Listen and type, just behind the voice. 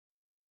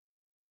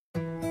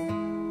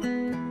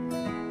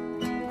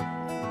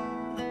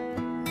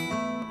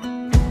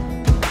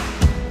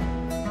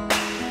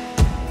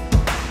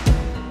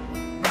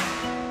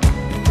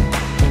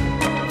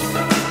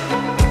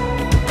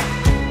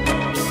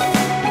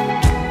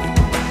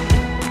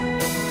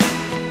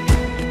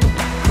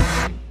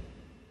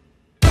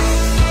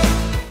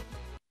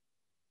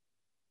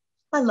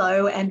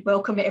Hello and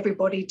welcome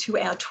everybody to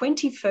our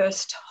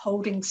 21st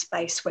Holding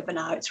Space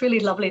webinar. It's really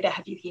lovely to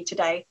have you here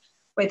today.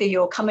 Whether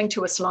you're coming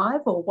to us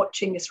live or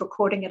watching this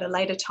recording at a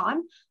later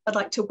time, I'd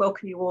like to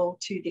welcome you all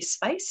to this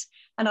space.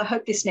 And I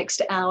hope this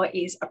next hour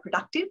is a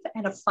productive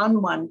and a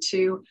fun one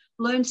to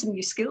learn some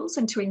new skills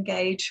and to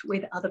engage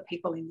with other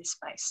people in this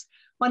space.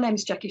 My name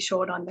is Jackie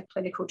Short. I'm the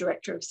Clinical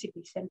Director of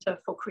Sydney Centre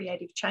for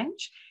Creative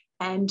Change,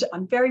 and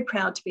I'm very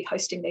proud to be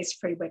hosting these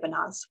free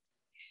webinars.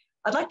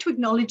 I'd like to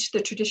acknowledge the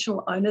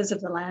traditional owners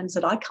of the lands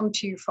that I come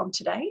to you from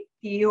today,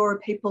 the Eora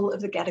people of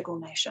the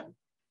Gadigal Nation,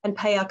 and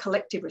pay our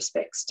collective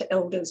respects to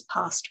elders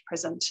past,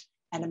 present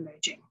and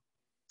emerging.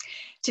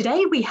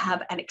 Today we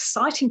have an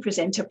exciting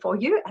presenter for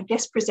you. Our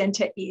guest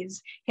presenter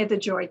is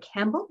HeatherJoy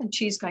Campbell, and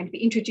she's going to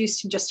be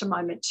introduced in just a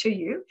moment to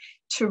you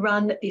to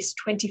run this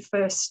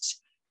 21st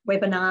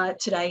webinar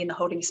today in the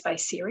Holding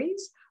Space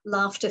series,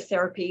 Laughter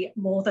Therapy,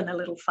 More Than a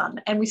Little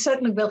Fun. And we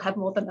certainly will have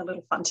more than a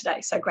little fun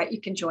today, so great you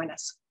can join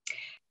us.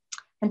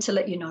 And to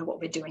let you know what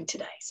we're doing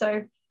today.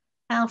 So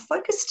our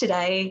focus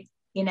today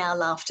in our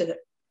laughter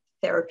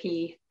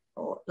therapy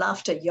or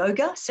laughter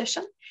yoga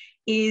session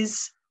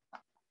is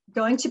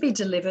going to be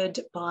delivered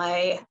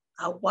by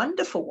a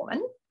wonderful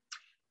woman,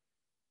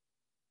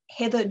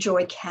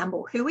 HeatherJoy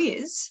Campbell, who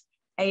is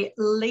a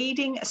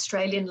leading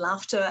Australian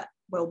laughter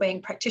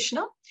wellbeing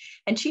practitioner.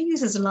 And she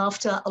uses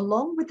laughter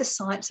along with the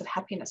science of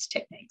happiness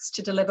techniques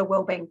to deliver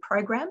wellbeing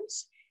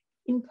programs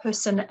in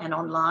person and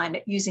online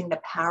using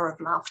the power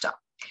of laughter.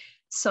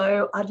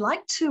 So I'd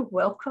like to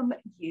welcome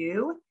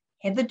you,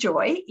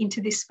 HeatherJoy,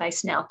 into this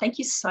space now. Thank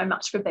you so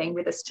much for being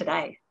with us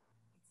today.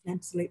 It's an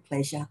absolute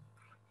pleasure.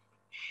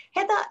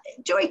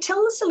 HeatherJoy,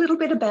 tell us a little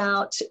bit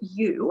about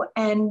you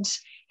and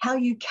how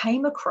you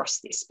came across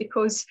this,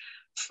 because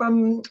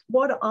from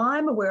what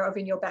I'm aware of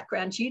in your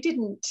background, you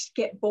didn't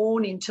get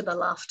born into the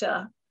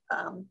laughter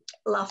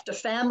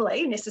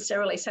family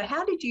necessarily. So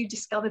how did you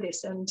discover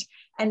this?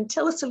 And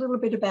tell us a little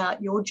bit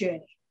about your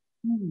journey.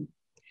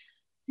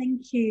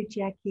 Thank you,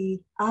 Jackie.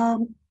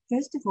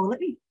 First of all, let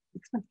me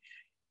explain.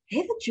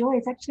 HeatherJoy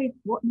is actually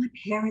what my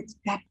parents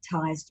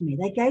baptised me.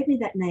 They gave me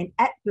that name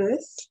at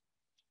birth.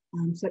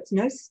 So it's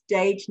no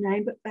stage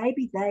name, but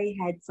maybe they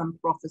had some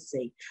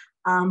prophecy.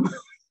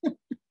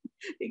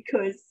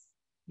 Because,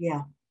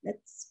 yeah,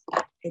 it's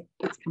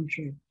come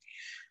true.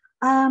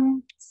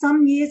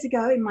 Some years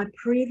ago in my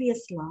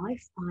previous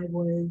life, I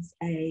was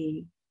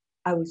a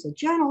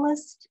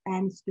journalist,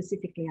 and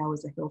specifically I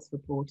was a health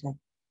reporter.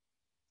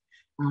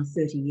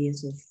 30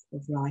 years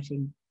of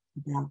writing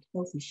about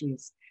health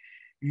issues.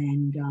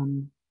 And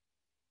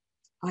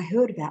I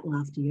heard about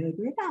laughter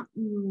yoga about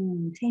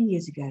 10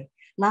 years ago.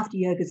 Laughter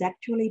yoga has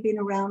actually been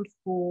around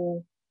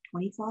for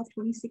 25,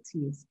 26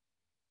 years.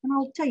 And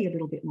I'll tell you a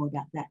little bit more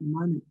about that in a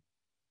moment.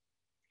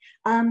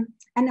 And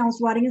I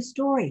was writing a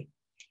story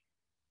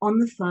on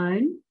the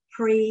phone,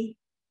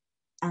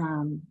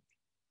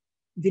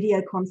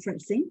 video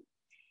conferencing,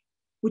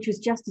 which was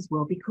just as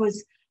well,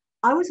 because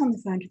I was on the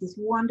phone to this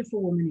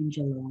wonderful woman in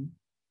Geelong,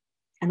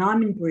 and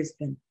I'm in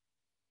Brisbane.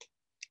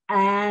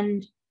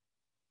 And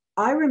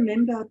I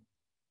remember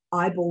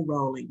eyeball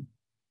rolling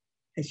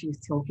as she was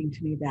talking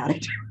to me about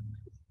it,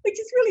 which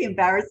is really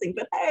embarrassing,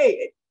 but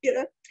hey, you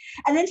know.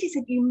 And then she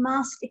said, you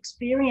must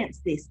experience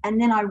this. And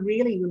then I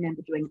really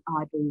remember doing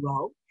eyeball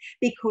roll,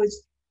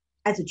 because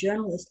as a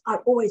journalist, I'd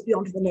always be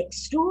on to the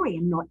next story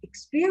and not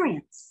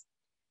experience.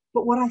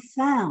 But what I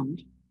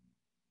found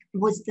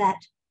was that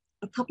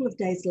a couple of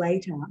days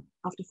later,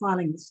 after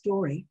filing the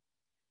story,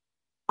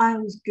 I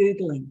was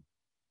Googling,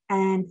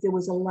 and there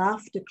was a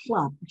laughter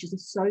club, which is a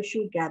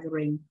social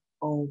gathering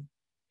of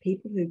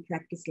people who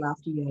practice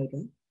laughter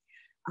yoga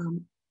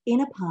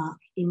in a park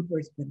in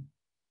Brisbane.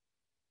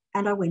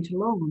 And I went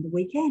along on the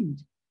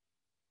weekend,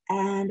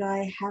 and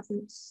I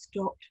haven't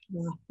stopped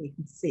laughing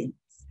since.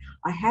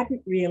 I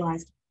hadn't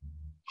realised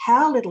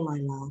how little I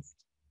laughed,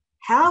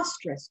 how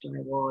stressed I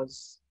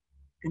was,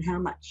 and how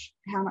much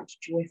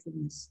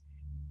joyfulness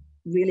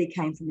really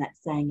came from that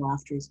saying,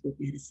 laughter is good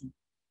medicine.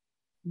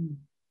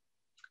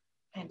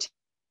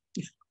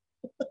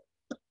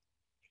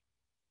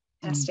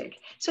 Fantastic.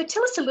 So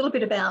tell us a little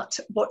bit about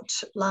what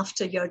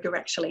laughter yoga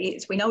actually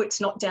is. We know it's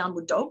not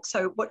downward dog,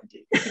 so what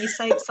can you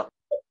say something?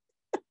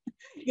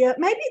 Yeah,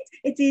 maybe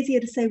it's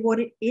easier to say what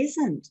it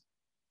isn't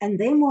and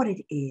then what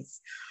it is.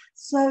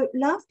 So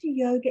laughter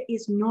yoga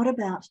is not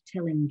about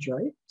telling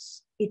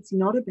jokes. It's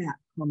not about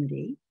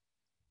comedy,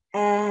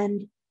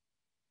 and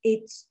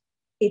it's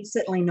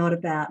certainly not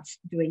about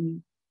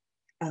doing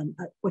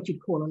what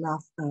you'd call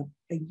a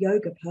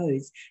yoga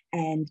pose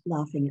and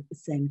laughing at the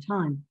same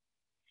time.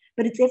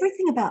 But it's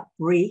everything about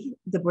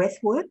the breath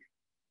work.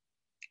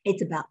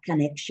 It's about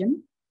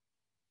connection.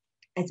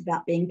 It's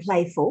about being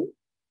playful.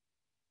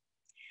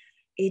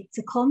 It's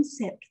a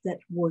concept that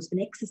was an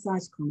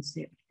exercise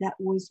concept that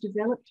was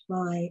developed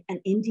by an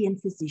Indian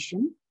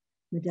physician,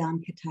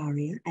 Madame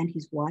Kataria, and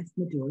his wife,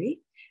 Madhuri,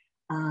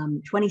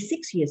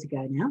 26 years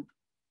ago now.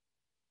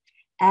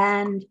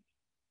 And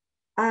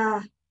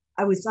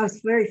I was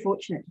very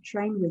fortunate to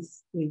train with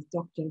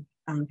Dr.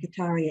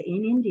 Kataria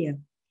in India.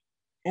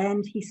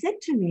 And he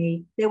said to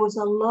me, there was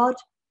a lot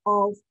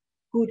of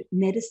good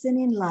medicine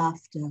in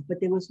laughter, but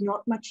there was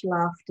not much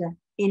laughter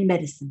in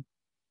medicine.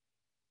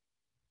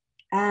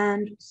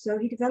 And so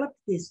he developed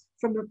this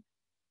from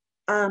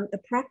a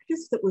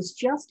practice that was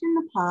just in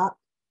the park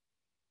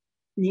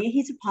near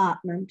his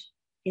apartment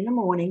in the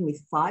morning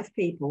with 5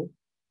 people.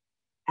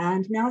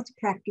 And now it's a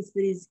practice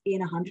that is in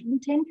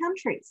 110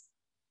 countries.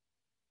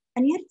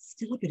 And yet it's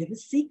still a bit of a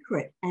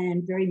secret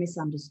and very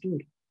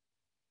misunderstood.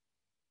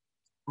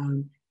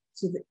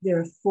 So there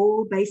are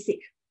 4 basic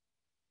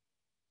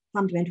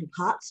fundamental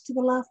parts to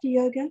the laughter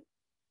yoga.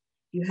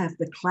 You have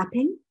the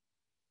clapping,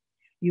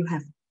 you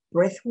have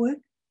breath work,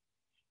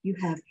 you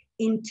have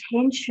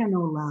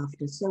intentional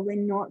laughter. So we're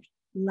not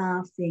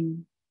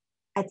laughing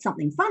at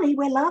something funny,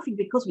 we're laughing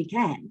because we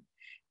can.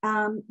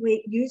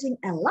 We're using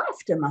our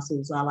laughter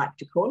muscles, I like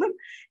to call them,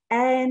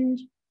 and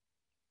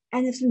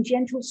there's some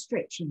gentle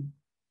stretching,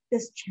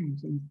 there's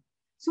chanting.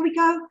 So we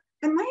go,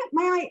 and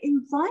may I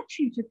invite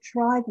you to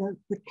try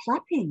the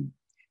clapping,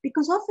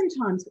 because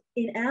oftentimes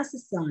in our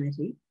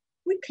society,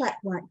 we clap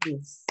like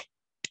this,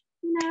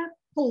 you know,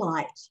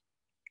 polite.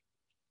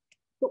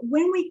 But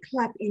when we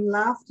clap in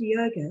laughter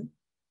yoga,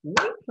 we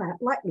clap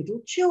like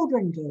little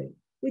children do,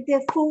 with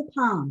their full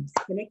palms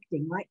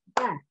connecting like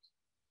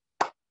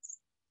that.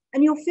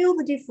 And you'll feel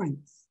the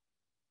difference.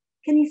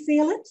 Can you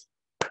feel it?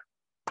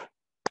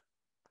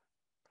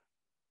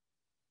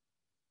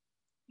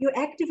 You're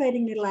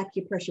activating little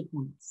acupressure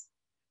points.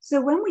 So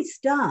when we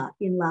start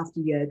in laughter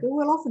yoga,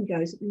 we'll often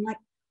go something like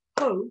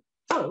ho,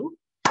 ho,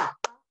 ha,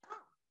 ha, ha.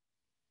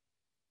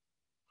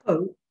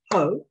 Ho,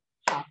 ho,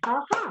 ha,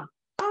 ha, ha.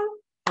 Ho,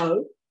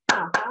 ho,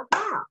 ha, ha,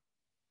 ha.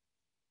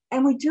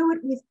 And we do it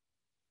with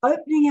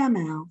opening our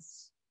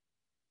mouths,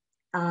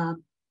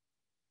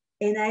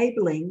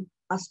 enabling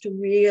us to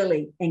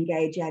really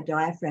engage our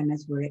diaphragm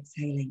as we're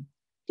exhaling.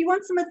 Do you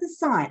want some of the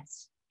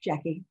science,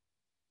 Jackie,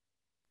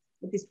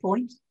 at this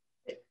point?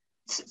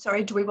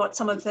 Sorry, do we want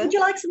some of the... Would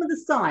you like some of the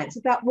science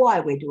about why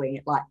we're doing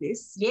it like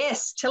this?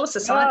 Yes, tell us the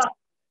science.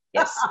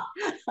 Yes.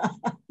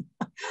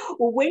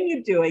 Well, when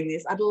you're doing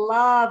this, I'd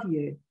love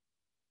you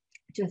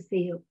to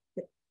feel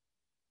that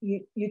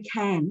you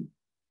can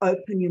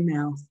open your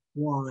mouth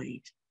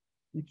wide,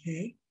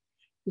 okay?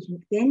 Because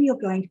then you're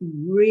going to be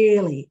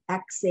really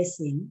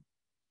accessing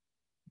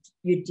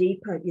your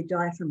deeper, your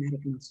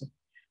diaphragmatic muscle.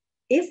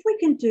 If we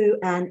can do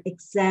an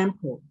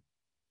example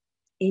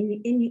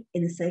in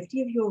the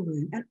safety of your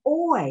room, and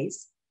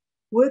always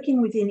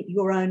working within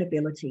your own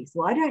abilities.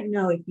 So I don't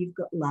know if you've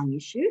got lung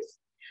issues,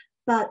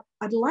 but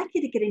I'd like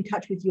you to get in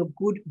touch with your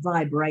good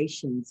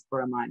vibrations for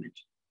a moment.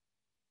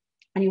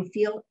 And you'll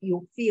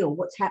feel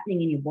what's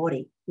happening in your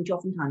body, which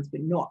oftentimes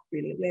we're not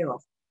really aware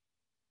of.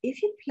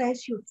 If you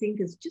place your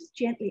fingers just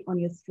gently on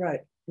your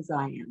throat, as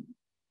I am,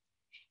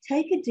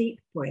 take a deep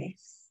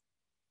breath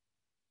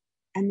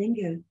and then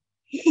go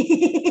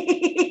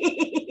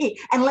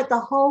and let the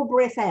whole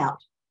breath out.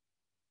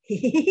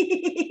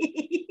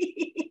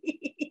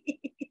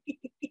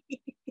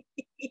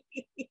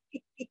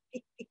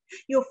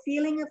 You're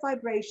feeling a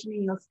vibration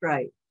in your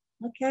throat,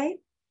 okay?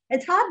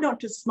 It's hard not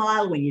to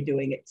smile when you're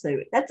doing it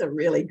too. That's a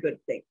really good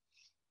thing.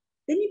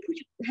 Then you put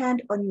your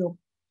hand on your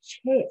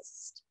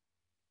chest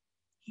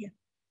here,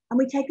 and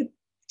we take a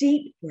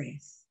deep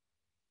breath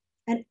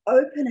and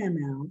open our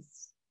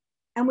mouths,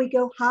 and we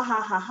go ha,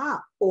 ha, ha,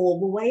 ha, all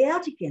the way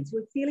out again. So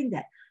we're feeling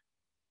that.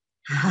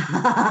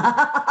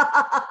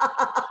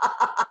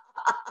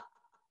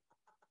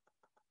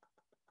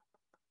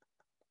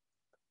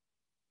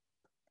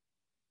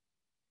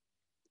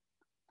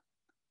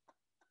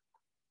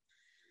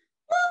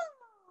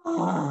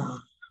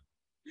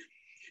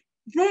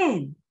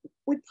 Then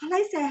we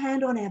place our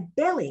hand on our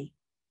belly,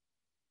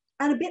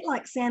 and a bit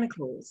like Santa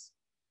Claus,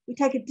 we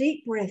take a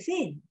deep breath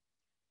in,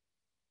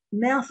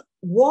 mouth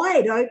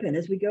wide open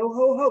as we go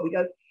ho ho. We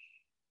go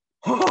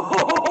ho, ho,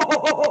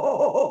 ho, ho,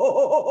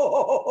 ho,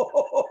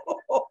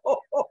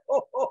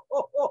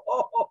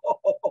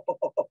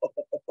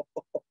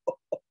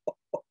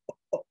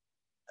 ho.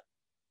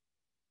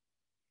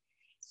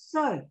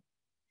 So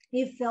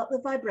you've felt the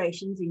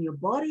vibrations in your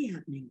body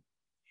happening.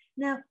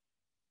 Now,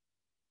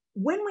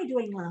 when we're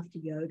doing laughter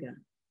yoga,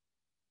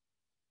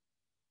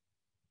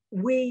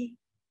 we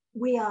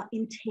are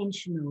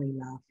intentionally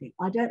laughing.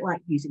 I don't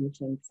like using the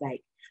term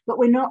fake, but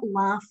we're not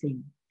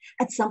laughing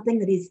at something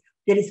that is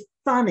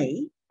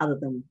funny, other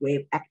than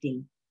we're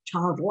acting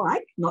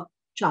childlike, not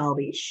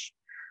childish,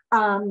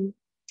 and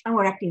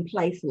we're acting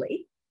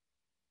playfully.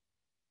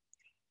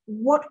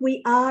 What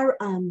we are,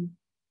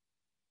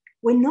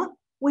 we're not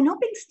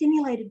being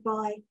stimulated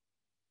by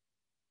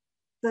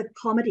the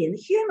comedy and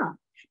the humour.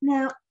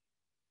 Now,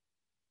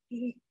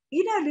 you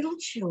know, little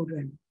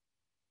children,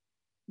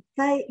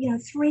 they,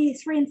 3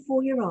 and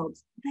 4 year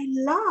olds, they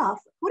laugh,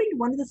 according to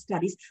one of the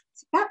studies,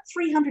 it's about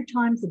 300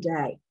 times a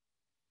day,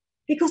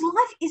 because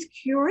life is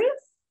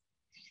curious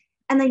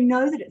and they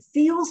know that it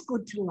feels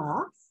good to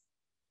laugh.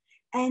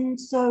 And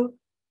so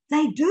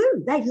they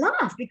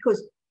laugh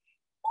because,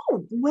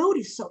 oh, the world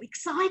is so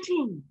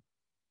exciting.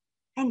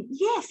 And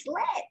yes,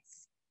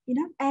 let's,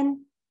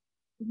 and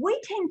we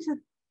tend to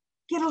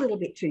get a little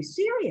bit too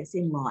serious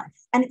in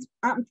life. And it's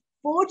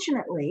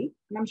unfortunately,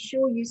 and I'm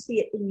sure you see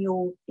it in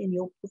your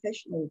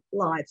professional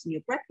lives and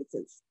your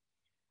practices,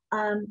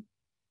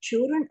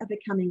 children are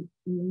becoming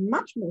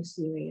much more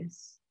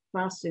serious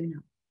far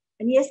sooner.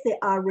 And yes, there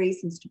are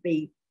reasons to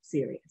be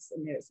serious,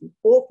 and there are some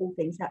awful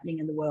things happening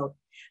in the world.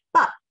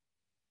 But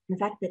the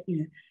fact that,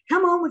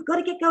 come on, we've got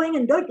to get going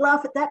and don't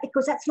laugh at that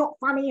because that's not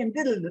funny and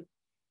blah, blah, blah.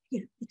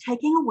 They're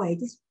taking away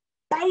this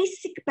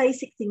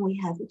basic thing we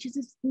have, which is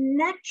as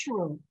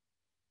natural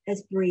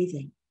as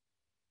breathing.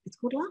 It's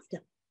called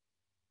laughter.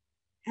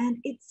 And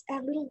it's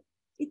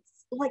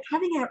like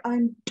having our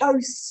own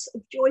dose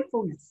of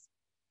joyfulness.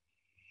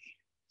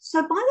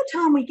 So by the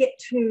time we get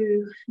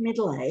to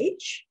middle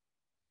age,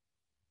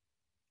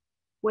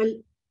 well,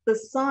 the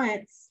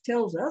science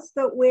tells us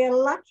that we're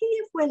lucky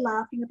if we're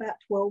laughing about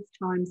 12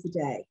 times a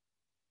day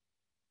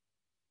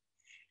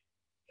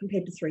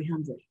compared to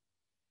 300.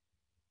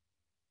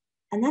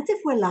 And that's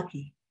if we're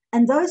lucky.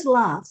 And those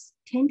laughs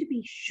tend to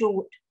be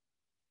short,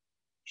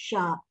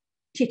 sharp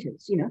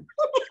titters,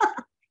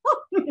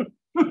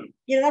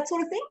 that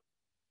sort of thing.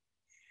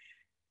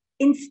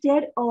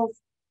 Instead of,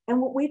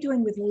 and what we're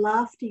doing with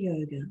laughter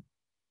yoga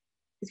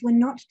is we're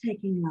not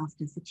taking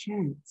laughter for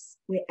chance.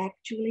 We're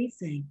actually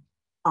saying,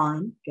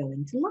 I'm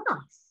going to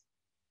laugh.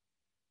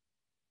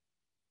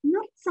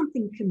 Not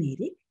something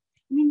comedic.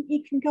 I mean,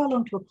 you can go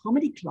along to a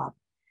comedy club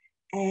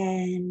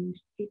and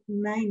it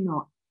may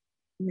not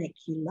make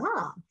you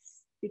laugh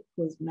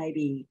because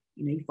maybe,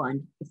 you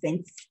find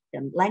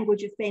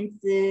language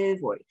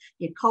offensive, or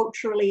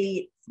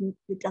culturally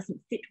it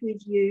doesn't fit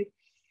with you.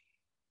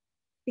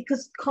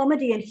 Because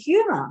comedy and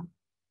humour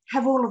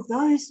have all of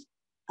those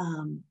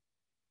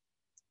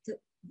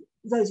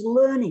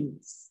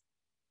learnings,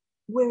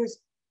 whereas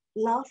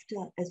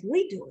laughter, as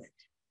we do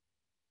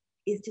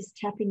it, is just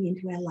tapping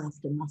into our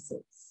laughter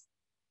muscles.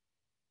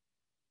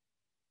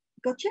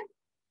 Gotcha?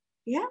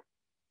 Yeah?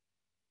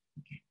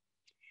 Okay.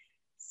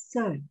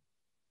 So,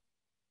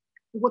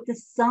 what the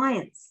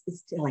science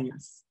is telling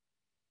us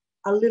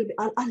a little bit,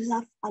 I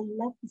love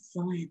the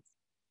science.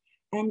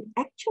 And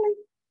actually,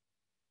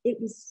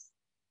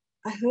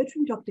 I heard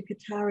from Dr.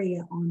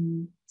 Kataria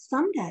on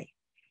Sunday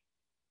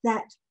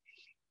that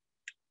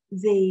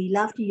the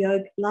Laughter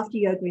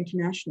Yoga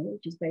International,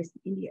 which is based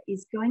in India,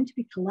 is going to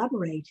be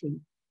collaborating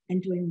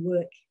and doing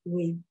work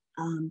with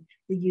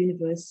the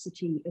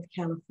University of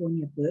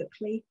California,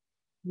 Berkeley,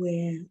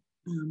 where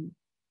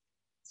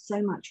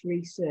so much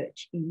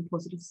research in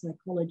positive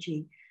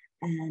psychology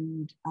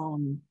and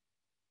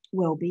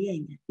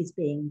well-being is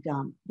being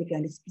done. They're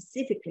going to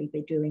specifically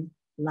be doing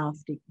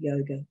laughter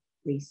yoga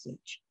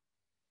research.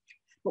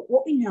 But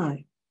what we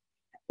know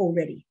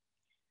already,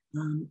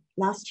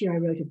 last year I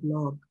wrote a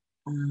blog,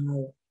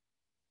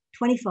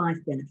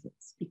 25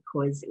 benefits,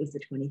 because it was the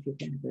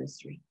 25th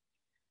anniversary.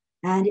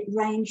 And it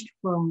ranged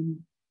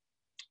from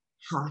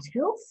heart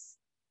health,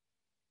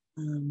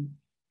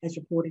 as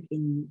reported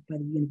by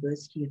the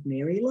University of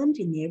Maryland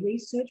in their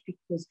research,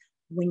 because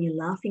when you're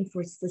laughing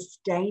for a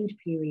sustained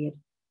period,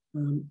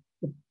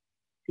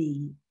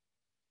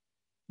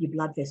 your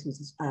blood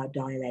vessels are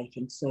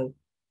dilating, so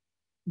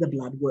the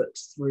blood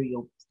works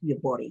through your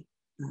body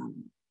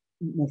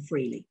more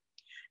freely.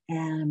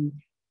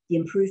 The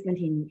improvement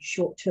in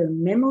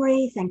short-term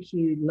memory, thank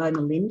you,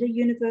 Loma Linda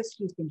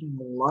University has been doing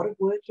a lot of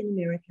work in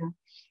America.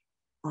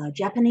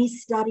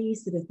 Japanese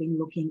studies that have been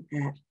looking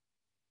at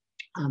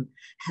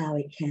how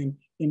it can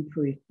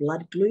improve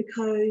blood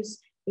glucose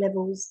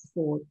levels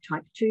for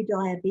type 2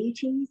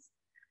 diabetes.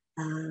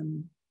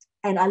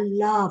 And I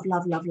love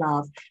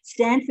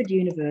Stanford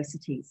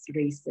University's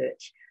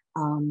research,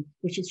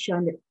 which has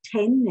shown that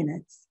 10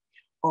 minutes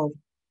of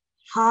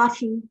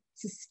hearty,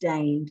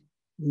 sustained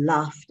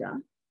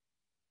laughter,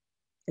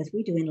 as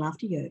we do in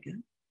laughter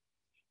yoga,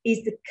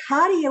 is the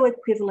cardio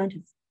equivalent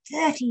of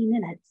 30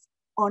 minutes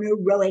on a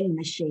rowing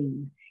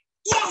machine.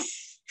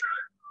 Yes!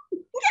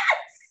 Yes!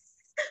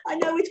 I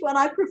know which one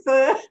I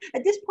prefer.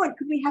 At this point,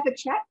 could we have a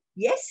chat?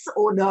 Yes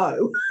or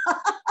no?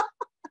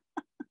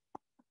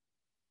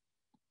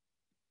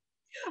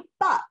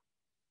 But,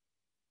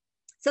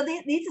 so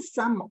these are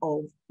some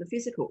of the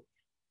physical.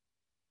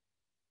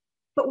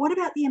 But what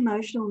about the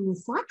emotional and the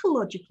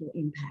psychological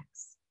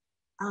impacts?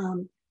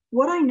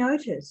 What I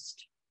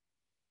noticed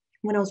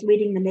when I was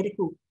reading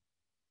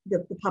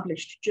the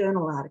published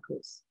journal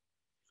articles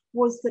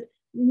was that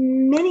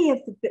many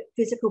of the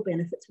physical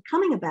benefits were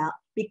coming about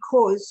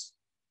because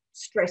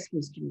stress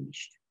was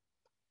diminished,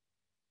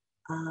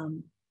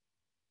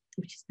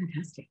 which is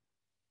fantastic.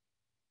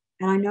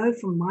 And I know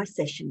from my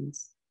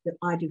sessions that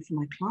I do for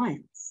my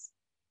clients,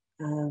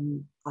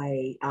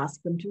 I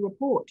ask them to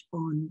report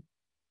on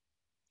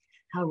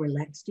how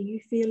relaxed are you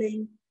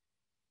feeling,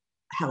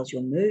 how's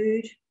your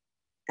mood,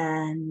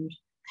 and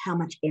how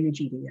much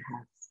energy do you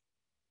have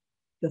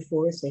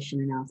before a session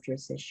and after a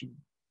session.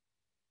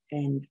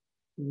 And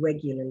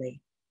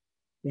regularly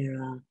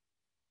there are,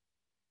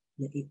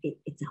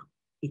 it's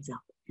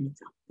up, and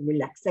it's up. The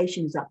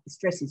relaxation is up, the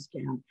stress is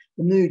down,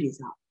 the mood is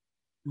up.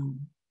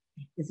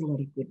 There's a lot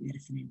of good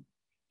medicine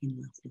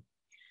in laughter.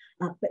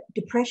 But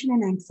depression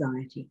and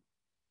anxiety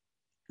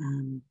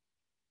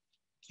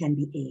can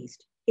be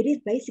eased. It is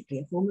basically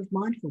a form of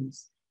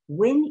mindfulness.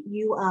 When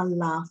you are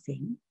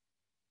laughing,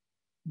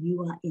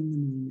 you are in the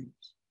moment.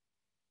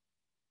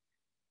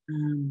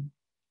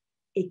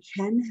 It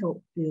can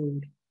help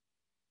build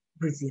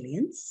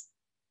resilience.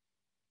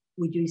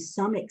 We do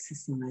some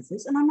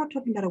exercises, and I'm not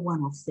talking about a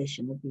one-off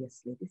session,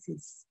 obviously.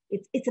 It's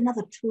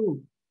another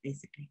tool,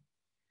 basically.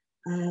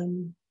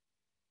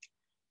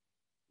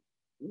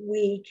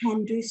 We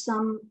can do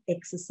some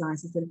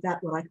exercises that are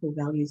about what I call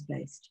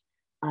values-based.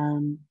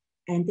 And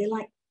they're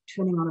like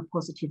turning on a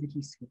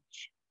positivity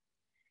switch.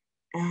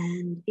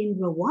 And in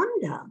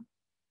Rwanda,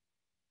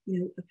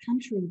 a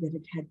country that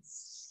had had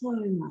so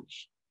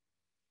much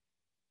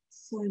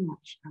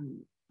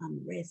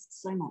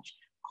unrest, so much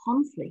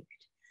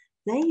conflict,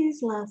 they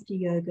use laughter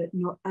yoga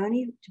not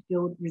only to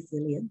build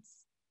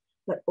resilience,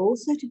 but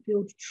also to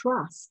build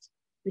trust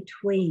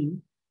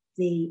between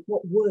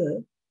what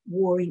were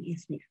warring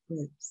ethnic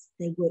groups.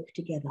 They work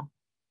together,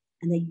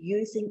 and they're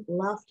using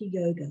laughter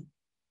yoga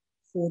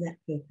for that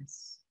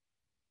purpose.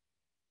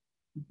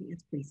 I think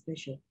that's pretty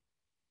special.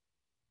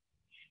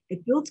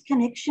 It builds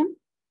connection,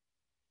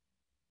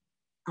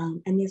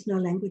 and there's no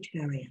language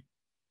barrier.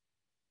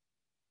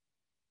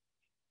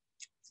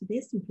 So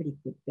there's some pretty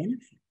good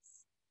benefits.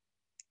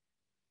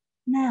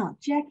 Now,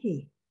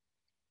 Jackie,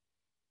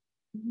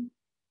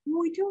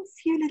 will we do a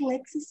few little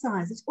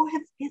exercises, or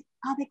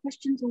are there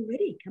questions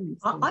already coming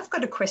through? I've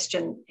got a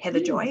question,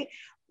 HeatherJoy.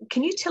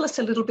 Can you tell us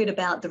a little bit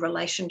about the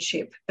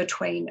relationship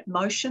between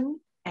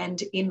motion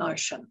and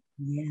emotion?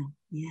 Yeah.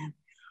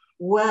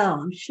 Well,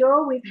 I'm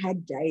sure we've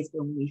had days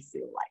when we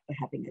feel like we're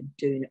having a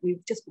doona. We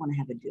just want to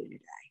have a doona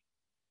day.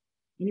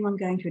 Anyone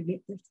going to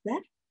admit to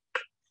that?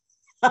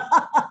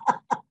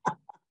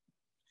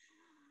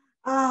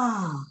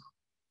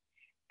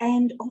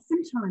 And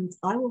oftentimes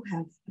I will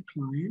have a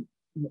client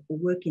or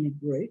work in a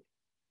group,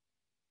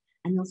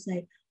 and they'll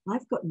say,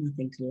 I've got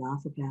nothing to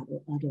laugh about,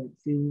 or I don't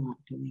feel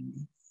like doing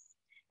this.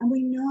 And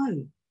we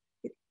know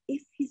that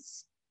if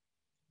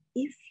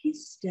you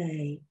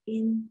stay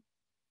in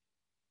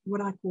what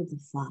I call the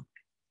fuck,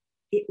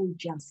 it will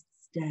just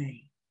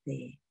stay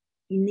there.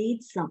 You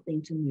need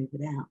something to move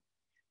it out.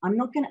 I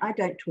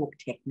don't talk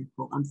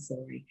technical, I'm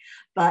sorry,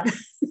 but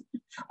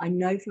I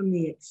know from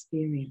the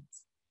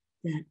experience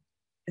that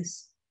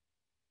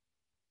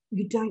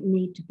you don't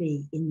need to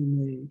be in the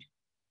mood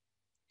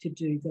to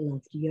do the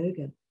laughter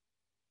yoga.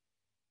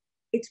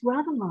 It's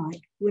rather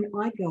like when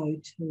I go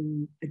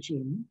to a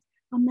gym,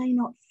 I may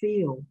not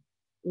feel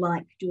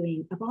like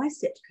doing a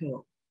bicep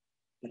curl,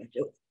 but I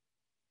do it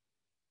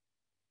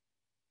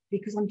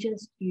because I'm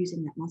just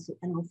using that muscle,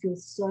 and I'll feel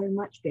so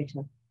much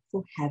better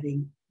for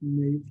having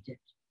moved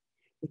it.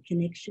 The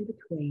connection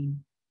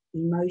between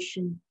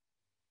emotion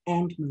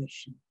and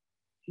motion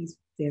is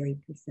very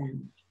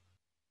profound.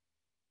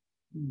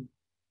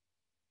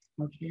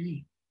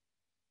 Okay.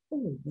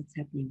 Oh, what's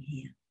happening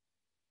here?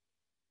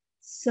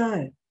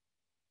 So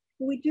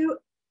we do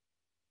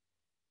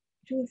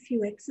a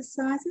few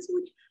exercises,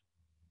 which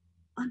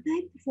I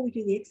may, before we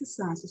do the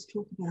exercises,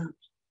 talk about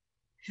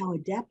how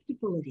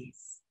adaptable it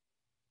is.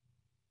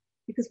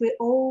 Because we're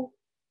all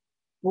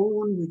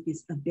born with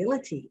this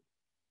ability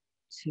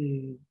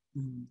to,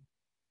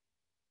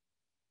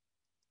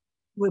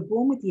 we're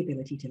born with the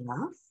ability to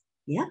laugh,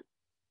 yeah?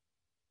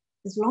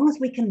 As long as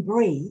we can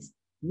breathe,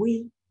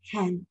 we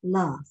can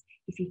laugh.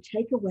 If you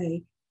take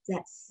away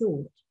that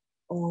thought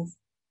of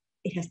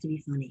it has to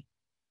be funny.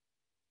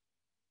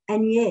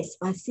 And yes,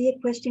 I see a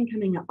question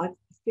coming up. I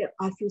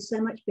feel so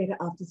much better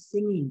after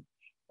singing.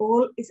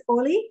 Is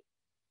Ollie?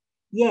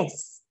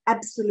 Yes,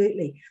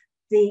 absolutely.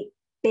 The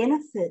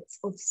benefits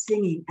of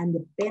singing and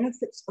the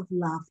benefits of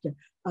laughter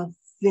are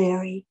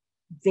very,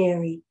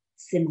 very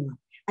similar.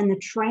 And the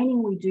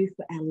training we do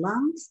for our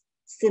lungs,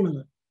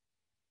 similar,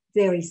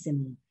 very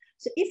similar.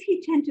 So if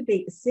you tend to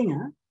be a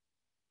singer,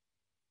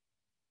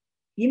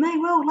 you may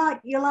well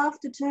like your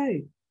laughter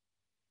too.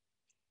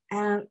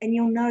 And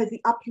you'll know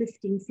the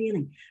uplifting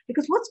feeling.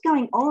 Because what's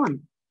going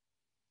on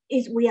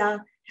is we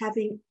are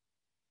having,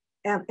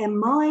 our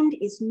mind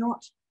is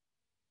not,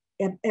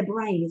 our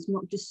brain is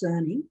not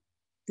discerning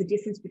the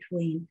difference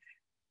between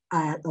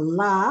a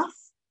laugh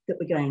that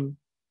we're going,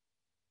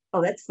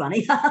 oh, that's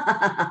funny,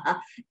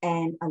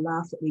 and a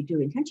laugh that we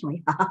do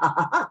intentionally.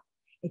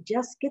 It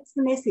just gets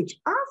the message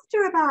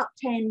after about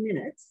 10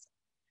 minutes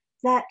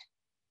that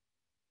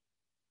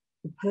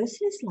the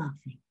person is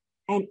laughing,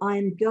 and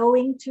I'm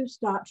going to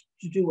start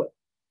to do it.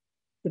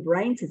 The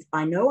brain says,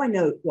 I know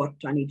what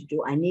I need to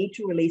do. I need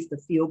to release the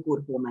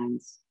feel-good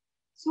hormones.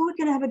 So we're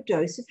going to have a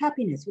dose of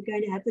happiness. We're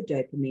going to have the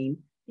dopamine,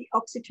 the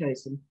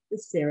oxytocin, the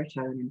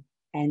serotonin,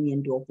 and the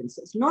endorphins.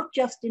 So it's not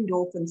just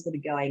endorphins that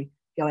are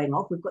going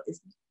off. We've got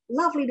this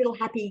lovely little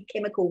happy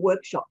chemical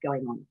workshop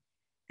going on.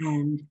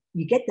 And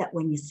you get that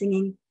when you're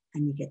singing,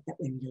 and you get that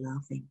when you're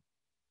laughing.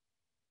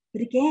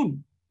 But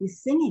again, with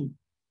singing,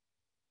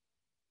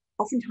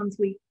 oftentimes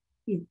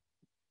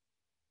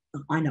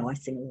I know I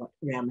sing a lot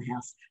around the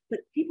house, but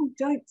people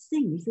don't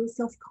sing. We feel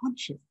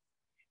self-conscious.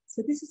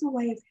 So this is a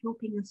way of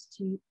helping us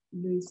to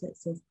lose that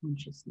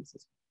self-consciousness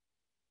as well.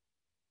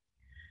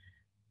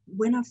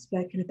 When I've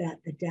spoken about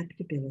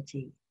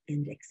adaptability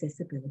and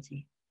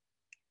accessibility,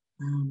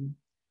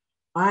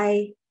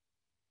 I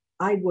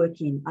go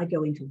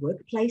into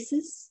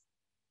workplaces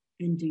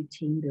and do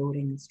team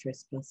building and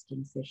stress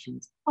busting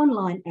sessions,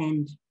 online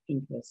and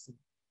in person.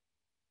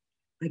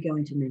 I go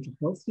into mental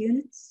health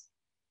units.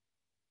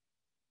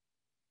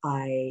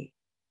 I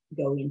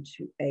go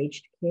into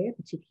aged care,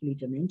 particularly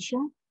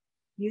dementia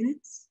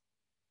units,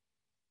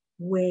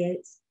 where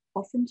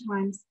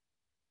oftentimes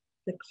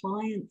the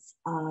clients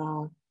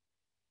are,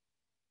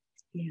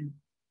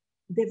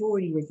 they've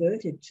already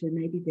reverted to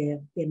maybe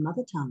their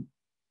mother tongue,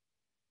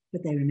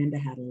 but they remember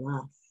how to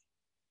laugh.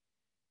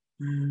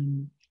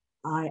 I'm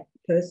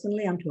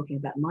talking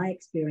about my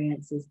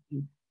experiences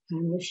in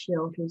homeless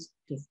shelters,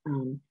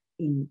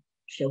 in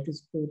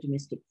shelters for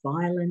domestic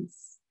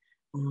violence.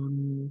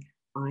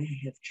 I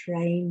have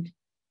trained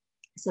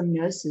some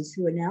nurses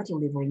who are now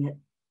delivering it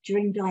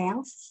during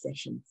dialysis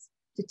sessions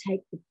to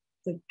take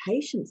the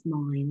patient's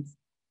minds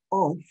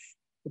off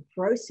the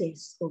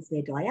process of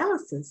their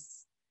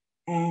dialysis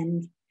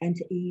and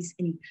to ease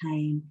any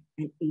pain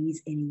and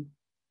ease any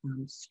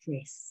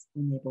stress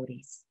on their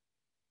bodies.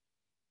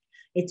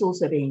 It's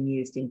also being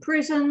used in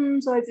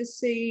prisons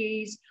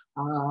overseas.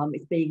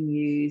 It's being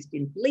used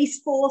in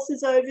police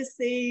forces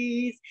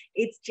overseas.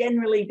 It's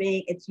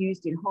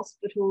used in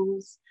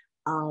hospitals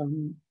for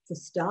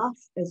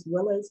staff as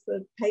well as for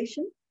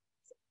patients.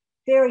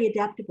 Very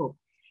adaptable.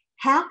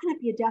 How can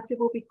it be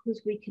adaptable?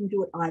 Because we can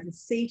do it either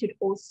seated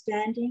or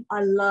standing.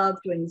 I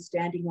love doing the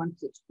standing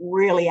ones. It's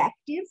really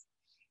active.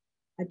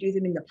 I do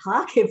them in the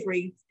park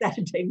every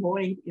Saturday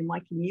morning in my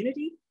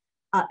community,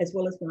 as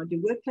well as when I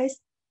do workplace.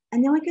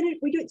 And then we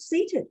do it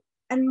seated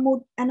and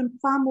a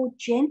far more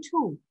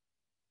gentle,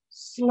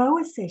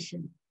 slower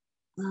session.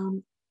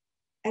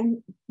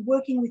 And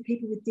working with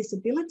people with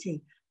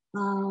disability,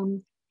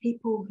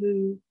 people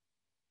who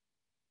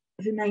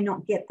may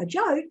not get a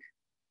joke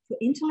for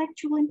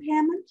intellectual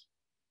impairment,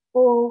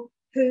 or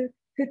who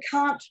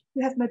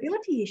have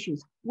mobility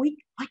issues.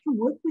 I can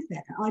work with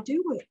that. I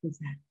do work with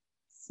that.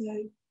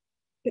 So,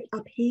 but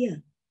up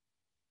here,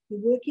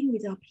 we're working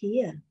with up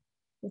here,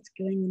 what's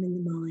going on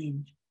in the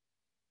mind,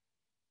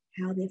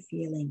 how they're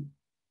feeling.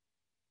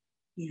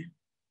 Yeah.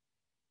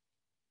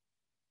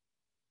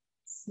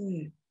 So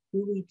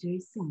will we do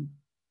some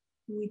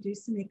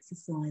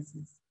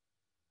exercises?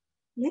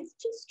 Let's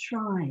just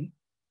try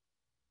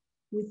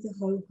with the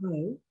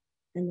ho-ho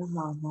and the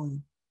ha-ha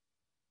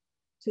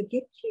to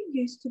get you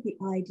used to the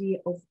idea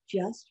of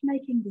just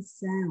making the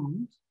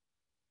sound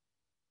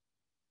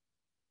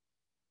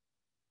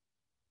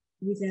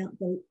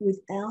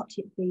without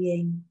it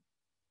being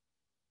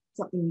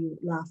something you're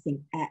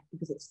laughing at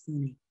because it's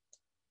funny.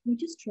 Can we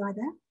just try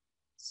that?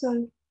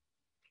 So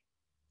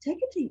take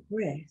a deep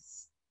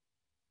breath.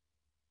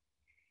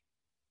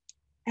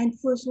 And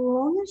for as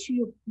long as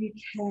you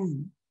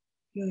can,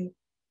 go,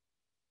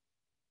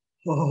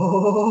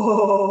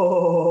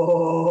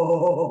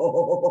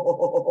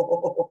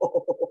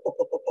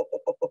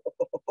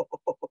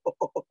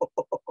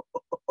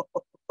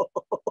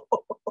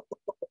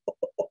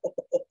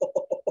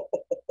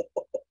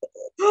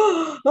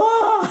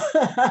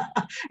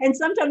 and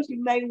sometimes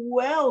you may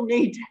well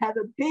need to have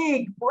a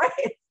big breath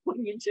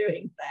when you're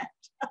doing that.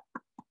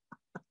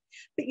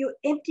 But you're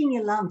emptying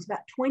your lungs.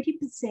 About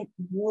 20%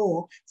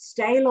 more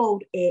stale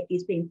old air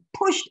is being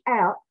pushed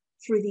out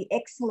through the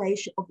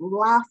exhalation of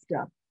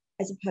laughter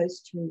as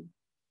opposed to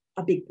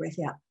a big breath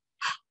out.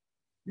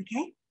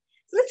 Okay?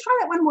 So let's try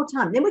that one more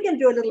time. Then we're going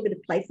to do a little bit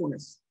of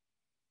playfulness.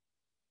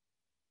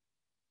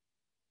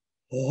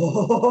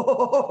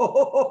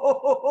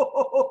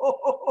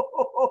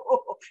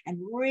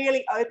 And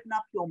really open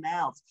up your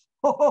mouths.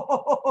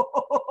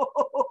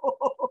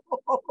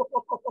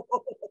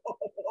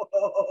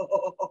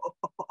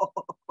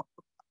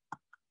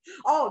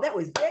 Oh, that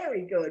was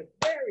very good.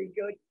 Very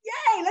good.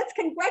 Yay! Let's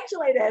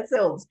congratulate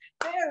ourselves.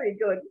 Very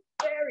good.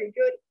 Very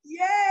good.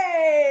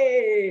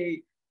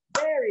 Yay!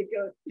 Very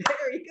good.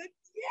 Very good.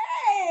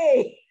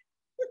 Yay!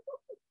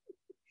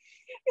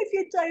 If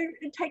you don't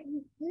take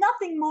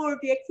nothing more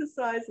of the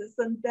exercises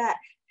than that,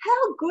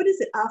 how good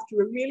is it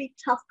after a really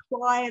tough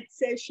client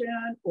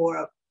session or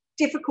a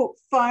difficult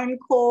phone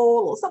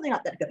call or something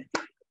like that?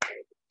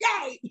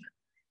 Yay!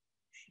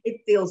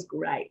 It feels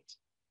great.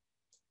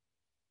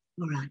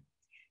 All right.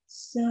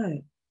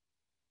 So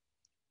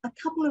a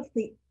couple of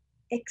the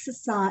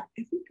exercise.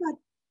 Have we got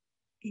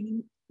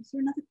any? Is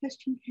there another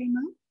question came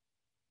up?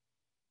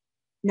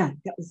 No,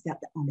 that was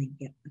about the umming.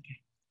 Yeah, okay.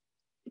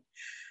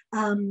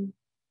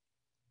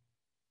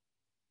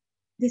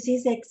 This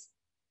is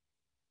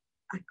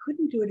I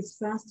couldn't do it as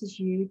fast as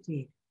you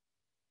did.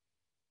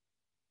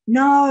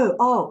 No,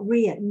 oh,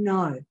 Ria,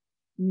 no.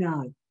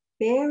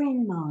 Bear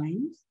in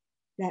mind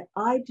that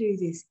I do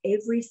this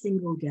every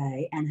single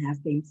day and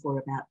have been for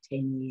about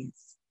 10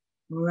 years,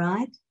 all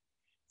right?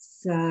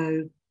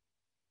 So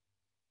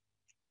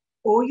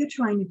all you're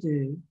trying to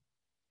do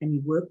and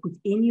you work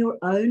within your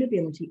own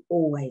ability,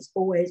 always,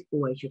 always,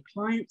 always, your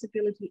client's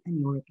ability and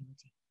your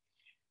ability.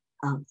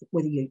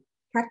 Whether you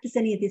practice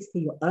any of this for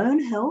your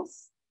own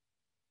health,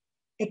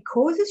 it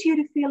causes you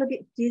to feel a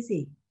bit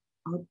dizzy.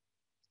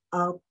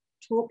 I'll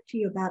talk to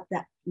you about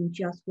that in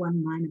just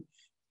one moment.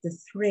 The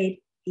thread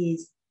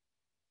is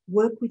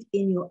work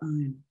within your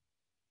own.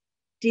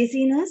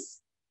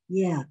 Dizziness,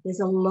 yeah, there's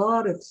a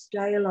lot of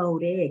stale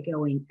old air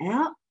going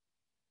out,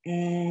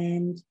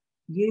 and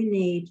you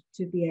need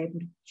to be able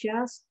to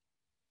just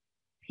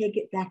peg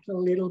it back a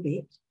little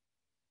bit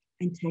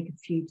and take a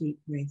few deep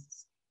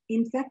breaths.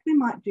 In fact, we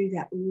might do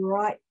that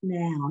right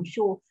now. I'm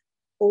sure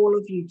all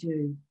of you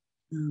do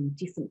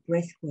different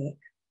breath work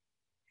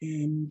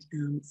and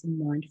some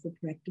mindful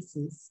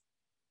practices.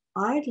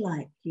 I'd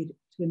like you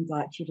to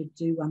invite you to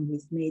do one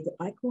with me that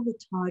I call the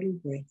tidal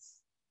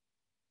breath.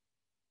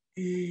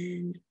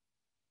 And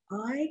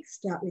I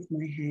start with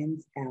my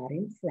hands out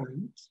in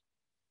front.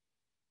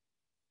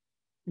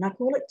 And I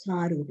call it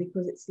tidal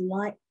because it's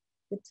like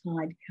the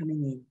tide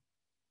coming in.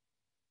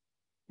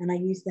 And I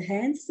use the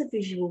hands as a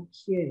visual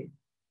cue.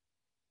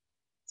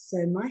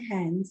 So my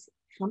hands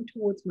come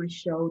towards my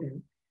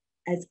shoulder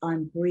as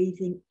I'm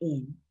breathing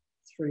in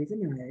through the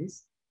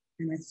nose,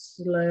 and I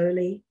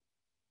slowly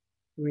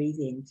breathe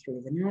in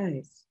through the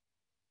nose.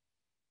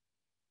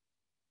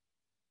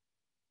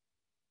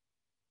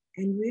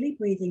 And really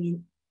breathing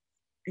in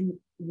and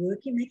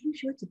working, making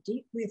sure it's a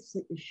deep breath so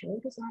that your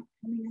shoulders aren't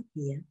coming up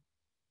here.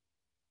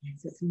 Yeah,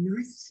 so it's a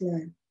nice,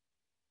 slow,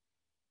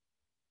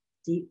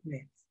 deep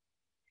breath.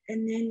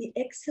 And then the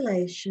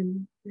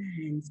exhalation, the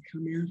hands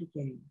come out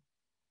again.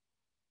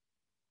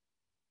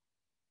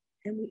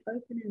 And we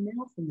open our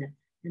mouth from that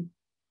and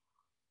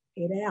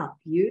get out,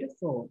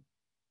 beautiful.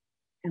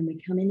 And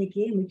we come in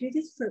again. We do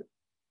this for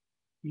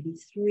maybe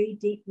 3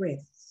 deep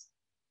breaths.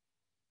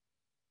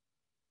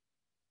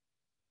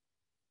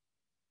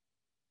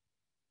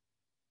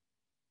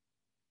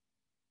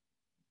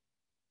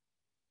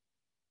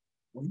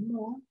 One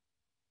more.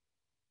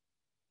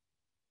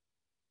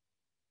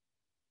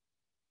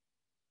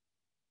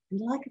 And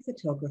like a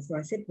photographer,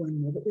 I said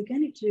one more, but we're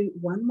going to do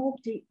one more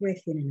deep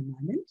breath in a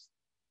moment.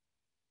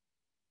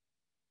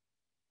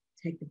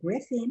 Take the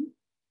breath in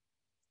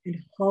and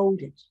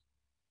hold it.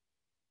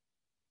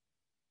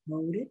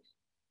 Hold it,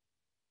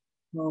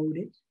 hold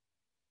it,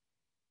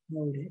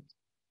 hold it,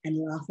 and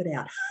laugh it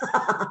out.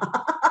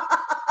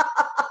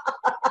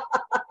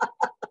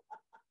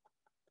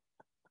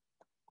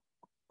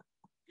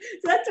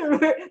 So that's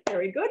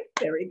very good,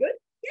 very good.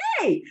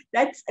 Yay!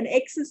 That's an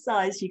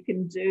exercise you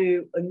can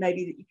do, and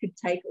maybe that you could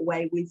take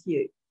away with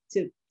you.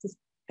 To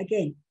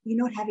again,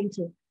 you're not having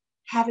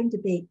to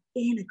be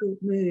in a good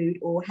mood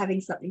or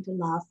having something to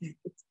laugh at.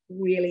 It's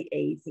really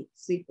easy,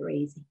 super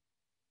easy.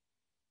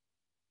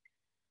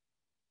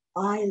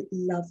 I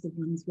love the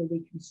ones where we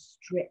can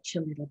stretch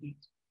a little bit.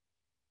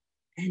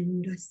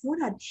 And I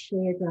thought I'd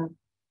share the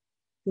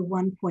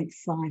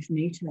 1.5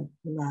 meter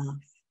laugh.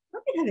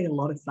 I've been having a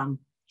lot of fun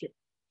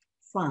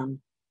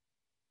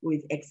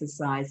with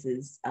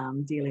exercises,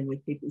 dealing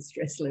with people's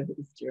stress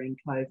levels during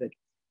COVID.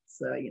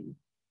 So, you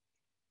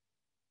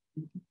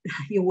know,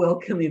 you're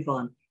welcome,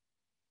 Yvonne.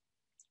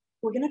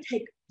 We're going to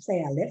take,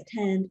 say, our left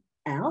hand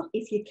out.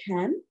 If you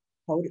can,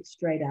 hold it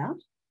straight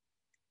out.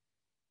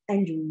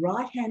 And your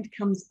right hand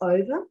comes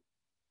over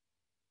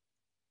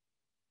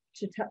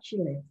to touch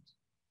your left.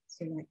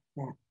 So like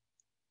that.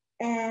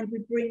 And we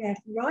bring our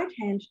right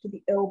hand to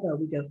the elbow.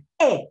 We go,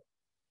 eh.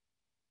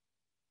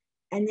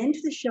 And then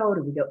to the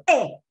shoulder, we go,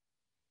 eh.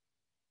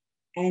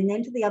 And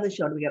then to the other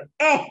shoulder, we go,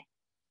 eh.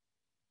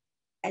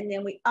 And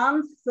then we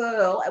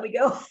unfurl and we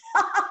go,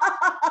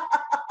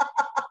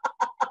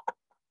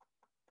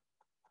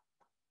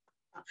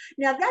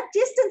 Now that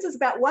distance is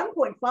about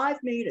 1.5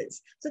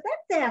 meters. So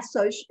that's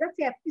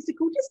our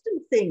physical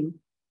distancing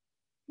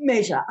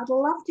measure. I'd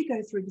love to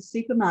go through the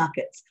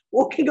supermarkets,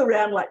 walking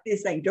around like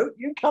this saying, don't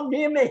you come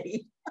near me.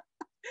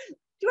 Do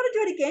you want to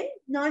do it again,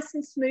 nice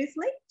and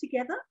smoothly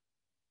together?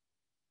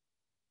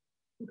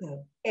 We'll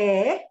go,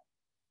 eh,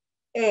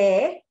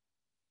 eh,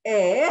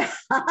 eh.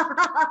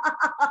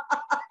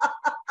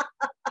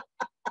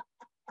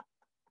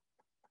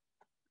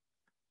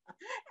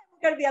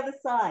 We'll go to the other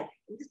side.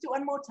 We'll just do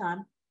one more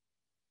time.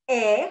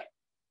 Eh,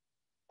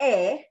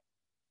 eh,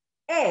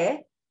 eh.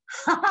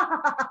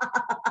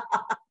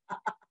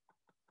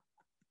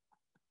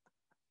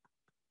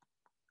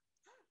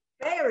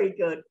 Very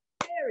good,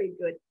 very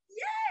good.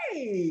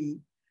 Yay!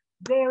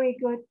 Very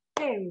good,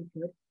 very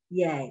good.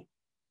 Yay.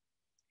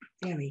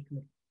 Very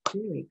good,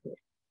 very good.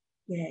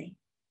 Yay.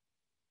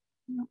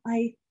 You know,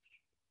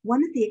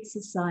 one of the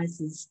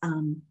exercises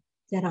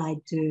that I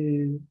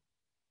do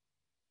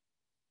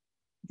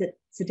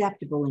that's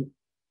adaptable in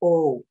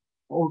all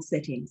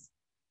settings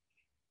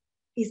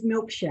is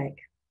milkshake.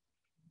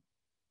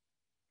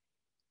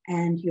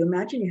 And you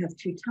imagine you have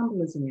 2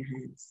 tumblers in your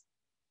hands,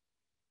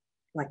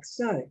 like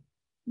so.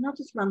 And I'll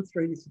just run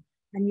through this.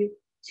 And you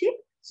tip.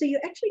 So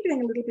you're actually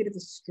doing a little bit of a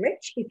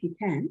stretch if you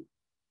can.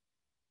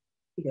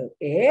 You go,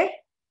 eh.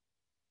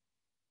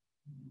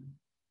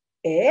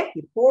 air.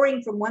 You're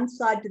pouring from one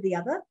side to the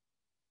other,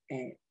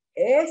 and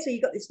air. So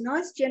you've got this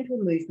nice gentle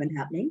movement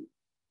happening.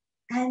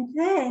 And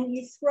then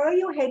you throw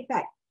your head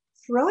back,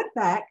 throw it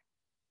back,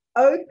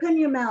 open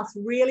your mouth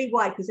really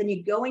wide, because then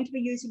you're going to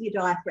be using your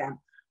diaphragm.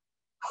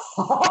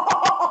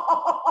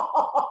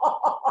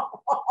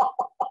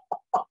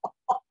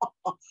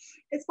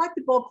 It's like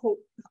the Bob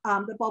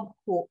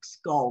Hawke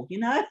skull, you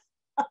know?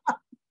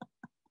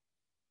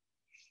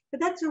 But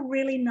that's a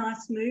really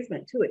nice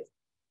movement too.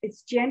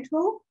 It's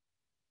gentle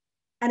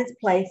and it's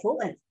playful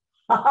and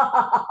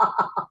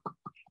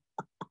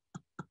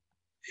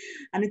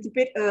and it's a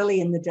bit early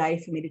in the day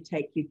for me to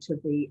take you to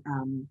the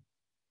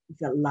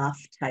laugh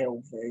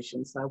tail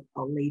version, so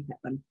I'll leave that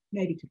one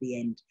maybe to the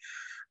end.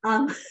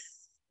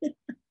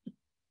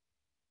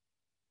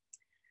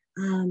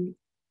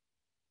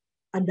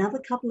 Another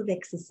couple of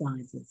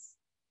exercises.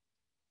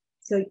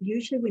 So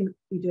usually when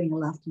you're doing a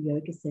laughter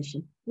yoga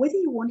session, whether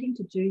you're wanting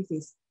to do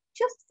this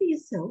just for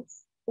yourself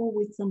or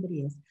with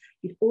somebody else,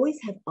 you'd always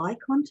have eye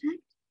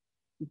contact,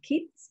 you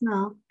keep the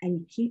smile and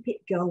you keep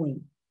it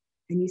going,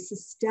 and you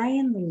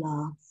sustain the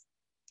laugh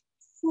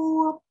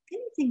for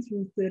anything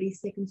from 30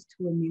 seconds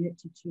to a minute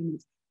to 2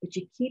 minutes, but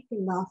you keep the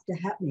laughter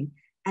happening,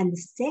 and the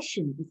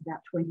session is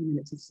about 20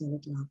 minutes of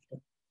solid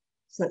laughter.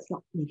 So it's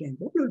not me going,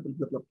 blah, blah, blah,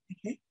 blah, blah,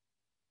 okay?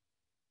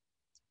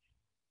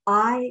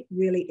 I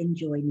really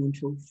enjoy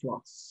mental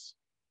floss.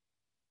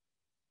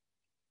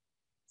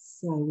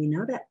 So we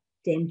know about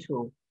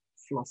dental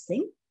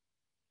flossing.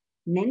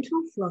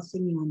 Mental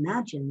flossing, you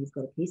imagine you've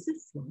got a piece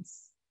of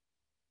floss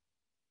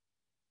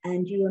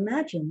and you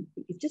imagine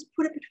that you've just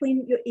put it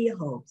between your ear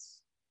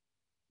holes.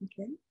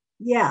 Okay?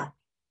 Yeah.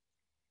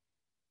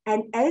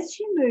 And as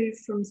you move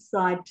from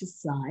side to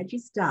side, you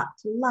start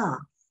to laugh.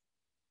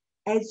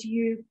 As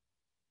you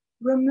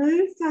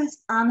remove those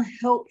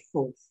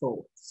unhelpful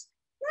thoughts.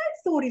 No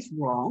thought is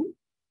wrong.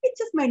 It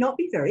just may not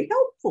be very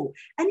helpful.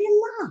 And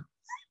you laugh.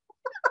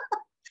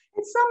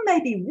 And some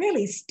may be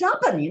really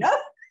stubborn, you know.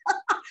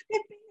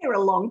 They've been there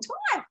a long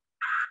time.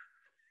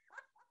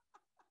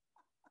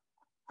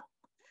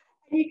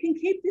 And you can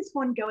keep this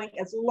one going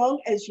as long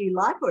as you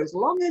like or as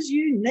long as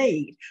you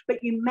need,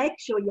 but you make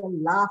sure you're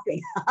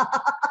laughing.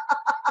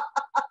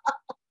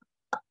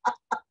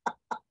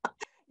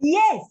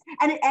 Yes,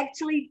 and it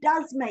actually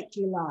does make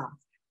you laugh.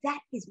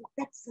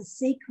 That's the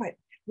secret.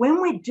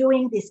 When we're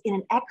doing this in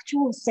an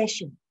actual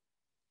session,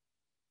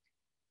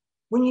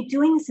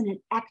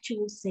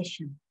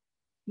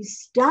 you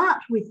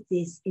start with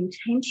this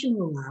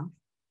intentional laugh,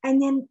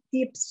 and then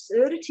the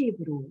absurdity of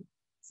it all,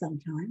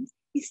 sometimes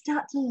you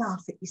start to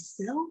laugh at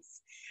yourself.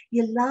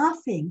 You're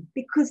laughing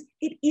because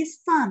it is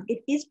fun,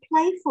 it is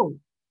playful,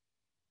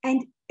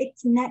 and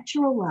it's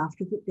natural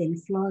laughter that then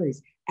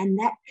flows, and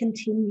that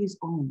continues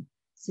on.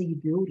 So you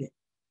build it.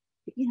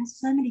 But you know,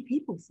 so many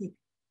people think,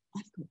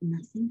 I've got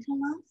nothing to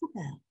laugh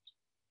about.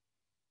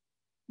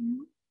 You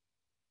know?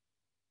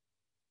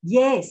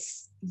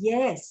 Yes.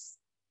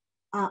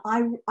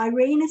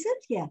 Irene, is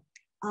it? Yeah.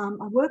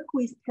 I work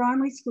with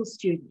primary school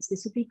students.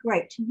 This would be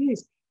great to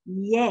use.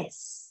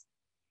 Yes.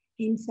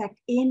 In fact,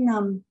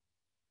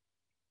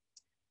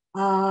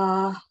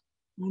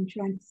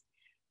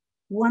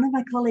 one of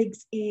my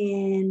colleagues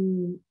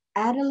in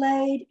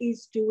Adelaide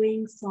is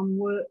doing some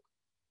work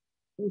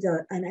with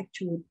an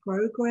actual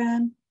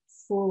program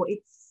for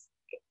its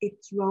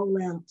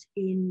rollout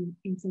in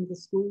some of the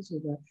schools or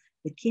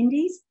the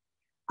kindies.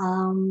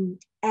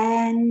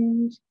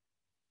 And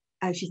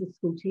she's a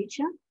school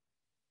teacher.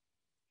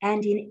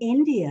 And in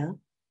India,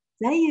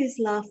 they use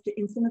laughter,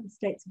 in some of the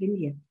states of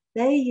India,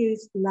 they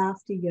use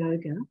laughter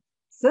yoga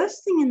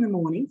first thing in the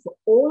morning for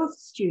all of the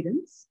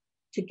students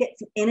to get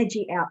some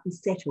energy out and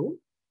settle.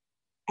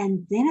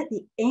 And then at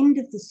the end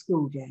of the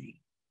school day,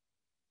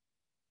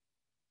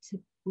 to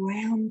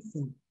ground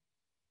them.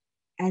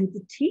 And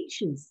the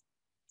teachers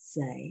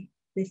say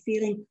they're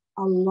feeling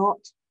a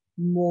lot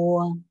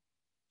more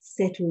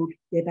settled,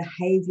 their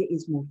behaviour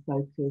is more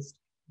focused,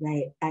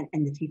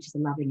 and the teachers are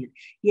loving it.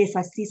 Yes,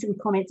 I see some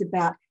comments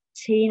about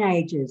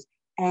teenagers,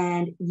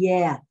 and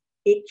yeah,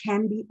 it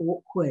can be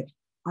awkward.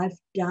 I've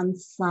done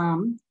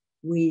some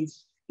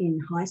in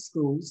high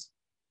schools,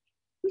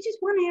 which is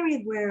one area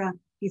where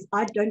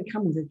I don't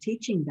come with a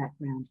teaching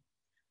background.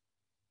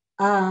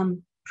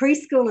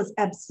 Preschoolers,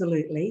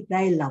 absolutely,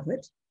 they love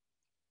it,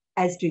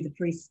 as do the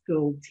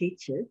preschool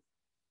teachers.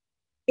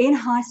 In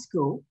high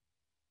school,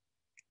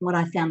 what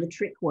I found the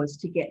trick was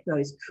to get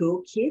those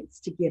cool kids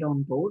to get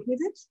on board with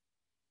it.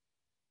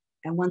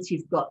 And once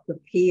you've got the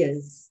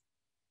peers,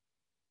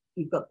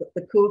 you've got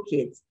the cool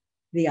kids,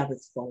 the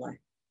others follow.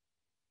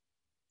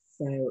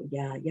 So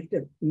yeah, you have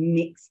to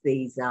mix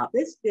these up.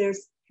 There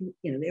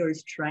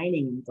is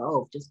training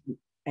involved, just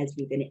as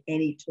with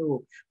any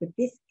tool. But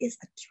this is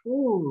a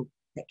tool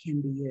that can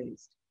be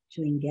used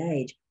to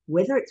engage,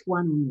 whether it's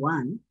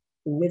one-on-one,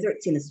 or whether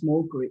it's in a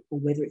small group, or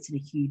whether it's in a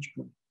huge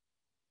group.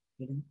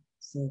 You know,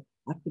 so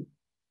I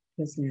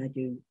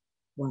do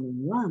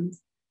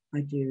one-on-ones,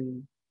 I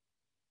do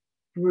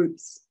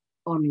groups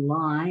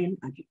online,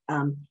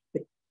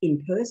 but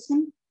in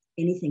person,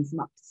 anything from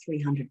up to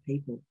 300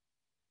 people.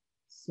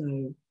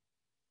 So,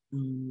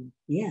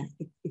 yeah,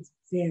 it's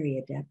very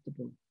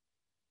adaptable.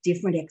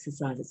 Different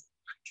exercises,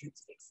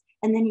 hundreds of exercises.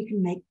 And then you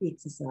can make the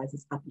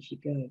exercises up as you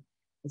go.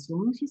 As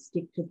long as you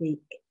stick to the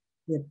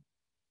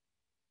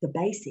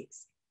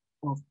basics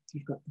of,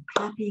 you've got the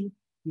clapping,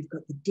 you've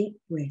got the deep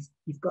breath,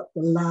 you've got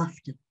the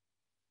laughter.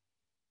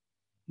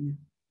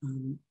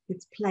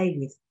 Let's play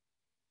with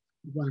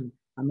one.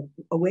 I'm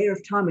aware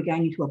of time. We're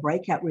going into a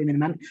breakout room in a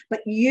moment,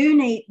 but you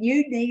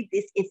need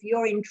this if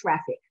you're in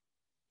traffic.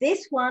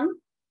 This one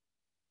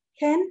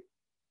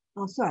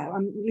sorry,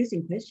 I'm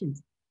losing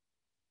questions.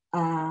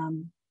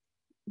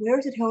 Where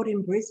is it held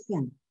in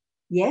Brisbane?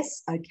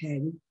 Yes,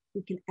 okay,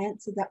 we can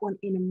answer that one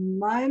in a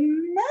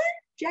moment.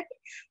 Jackie,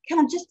 can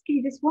I just give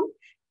you this one?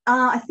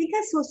 I think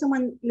I saw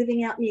someone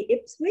living out near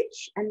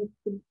Ipswich and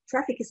the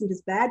traffic isn't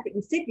as bad, but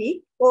in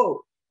Sydney,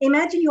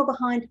 imagine you're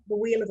behind the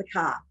wheel of a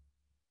car.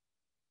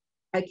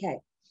 Okay,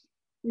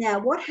 now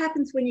what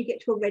happens when you get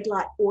to a red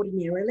light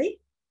ordinarily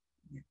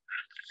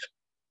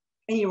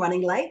and you're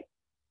running late?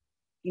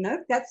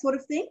 That sort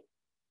of thing.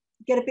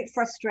 Get a bit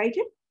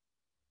frustrated.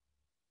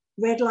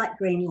 Red light,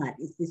 green light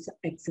is this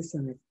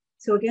exercise.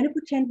 So we're going to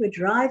pretend we're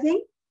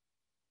driving.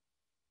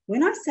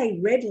 When I say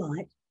red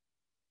light,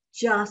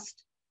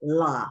 just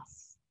laugh.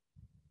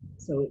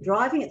 So we're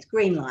driving, it's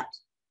green light.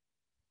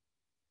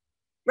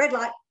 Red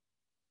light.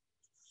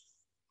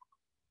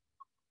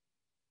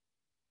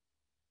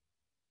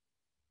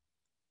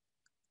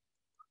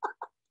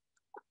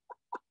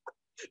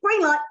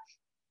 Green light.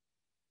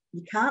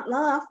 You can't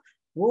laugh.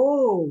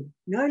 Whoa,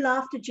 no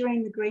laughter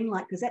during the green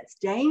light because that's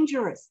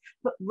dangerous.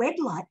 But red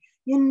light,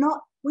 when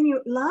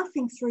you're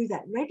laughing through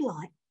that red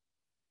light,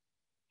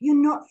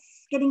 you're not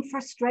getting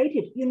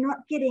frustrated. You're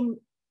not getting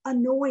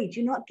annoyed.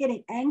 You're not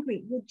getting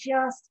angry. You're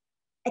just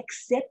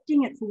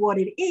accepting it for what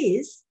it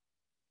is.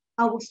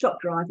 I will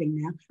stop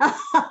driving now.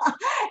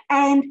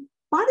 And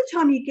by the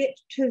time you get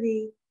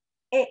to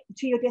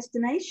your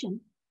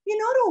destination, you're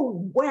not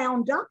all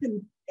wound up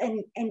and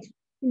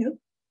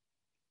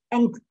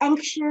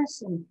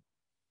anxious and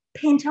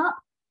pent up.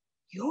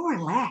 You're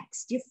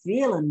relaxed. You're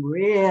feeling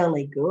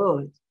really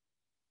good.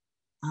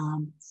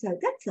 So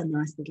that's a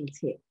nice little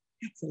tip.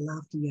 That's a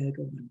laughter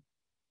yoga one.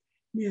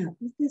 Now,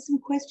 there's some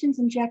questions,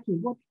 and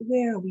Jackie,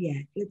 where are we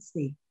at? Let's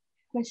see.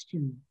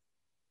 Questions.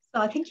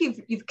 So I think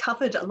you've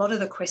covered a lot of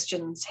the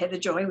questions,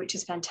 HeatherJoy, which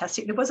is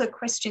fantastic. There was a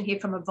question here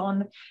from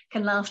Yvonne.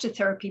 Can laughter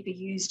therapy be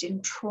used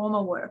in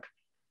trauma work?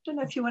 I don't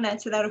know if you want to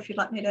answer that or if you'd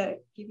like me to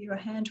give you a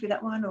hand with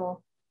that one or...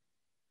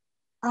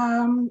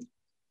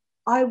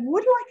 I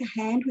would like a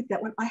hand with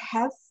that one. I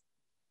have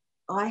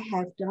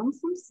done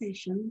some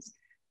sessions,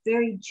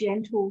 very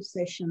gentle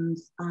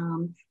sessions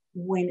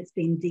when it's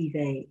been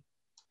DV.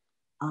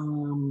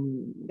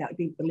 That would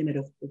be the limit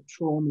of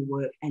trauma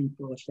work. And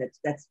gosh,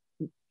 that's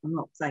I'm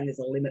not saying there's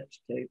a limit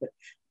to, but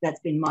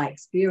that's been my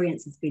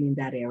experience. It's been in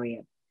that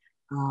area.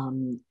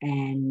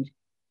 And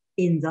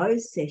in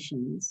those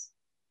sessions,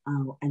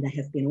 and they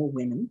have been all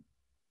women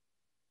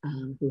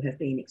who have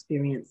been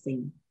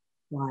experiencing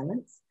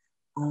violence,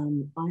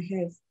 I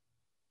have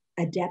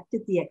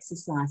adapted the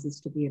exercises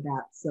to be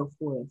about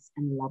self-worth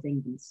and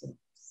loving themselves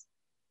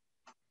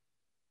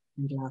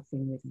and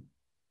laughing with them.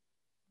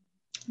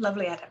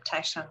 Lovely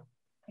adaptation.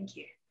 Thank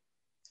you.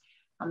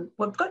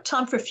 We've got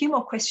time for a few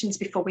more questions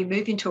before we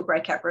move into a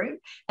breakout room,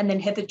 and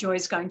then HeatherJoy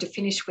is going to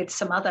finish with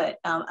some other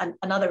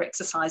another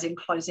exercise in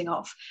closing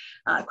off.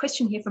 A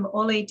question here from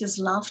Ollie: does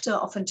laughter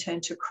often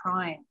turn to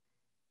crying?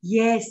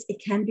 Yes,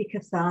 it can be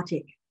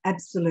cathartic.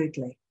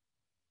 Absolutely.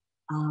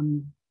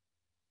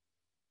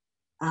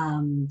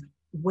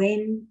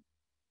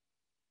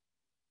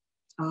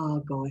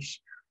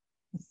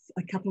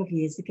 A couple of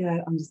years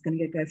ago, I'm just going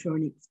to go through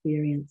an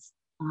experience.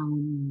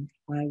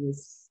 I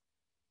was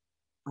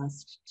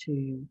asked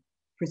to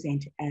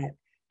present at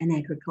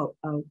an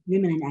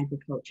women in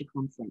agriculture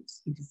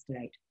conference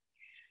interstate,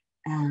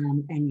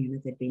 and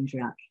they'd been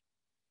drunk.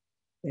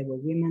 There were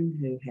women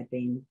who had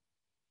been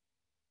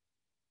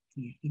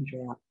in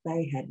drought.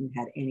 They hadn't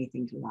had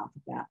anything to laugh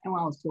about. And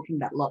I was talking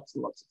about lots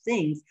and lots of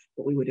things,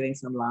 but we were doing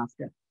some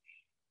laughter.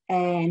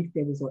 And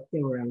there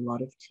were a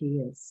lot of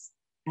tears.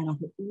 And I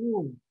thought,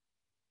 ooh.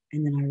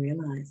 And then I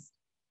realized,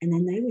 and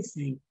then they were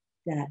saying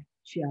that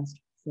just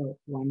felt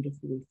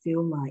wonderful. We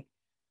feel like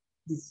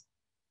this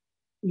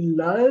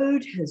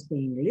load has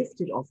been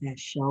lifted off our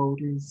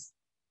shoulders,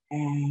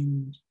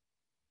 and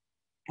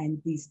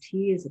these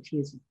tears are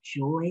tears of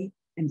joy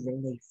and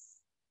relief.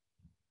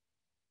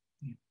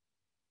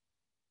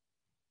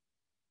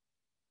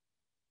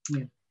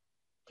 Yeah.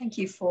 Thank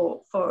you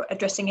for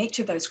addressing each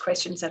of those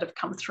questions that have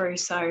come through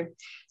so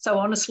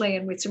honestly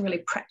and with some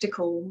really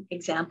practical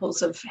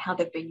examples of how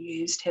they've been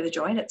used,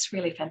 HeatherJoy. It's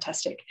really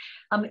fantastic.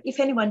 If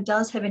anyone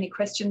does have any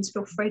questions,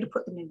 feel free to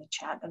put them in the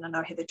chat, and I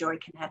know HeatherJoy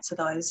can answer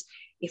those,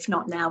 if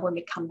not now when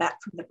we come back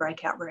from the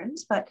breakout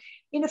rooms. But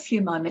in a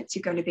few moments,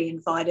 you're going to be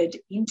invited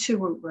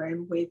into a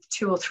room with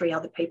 2 or 3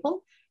 other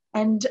people.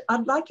 And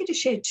I'd like you to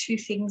share 2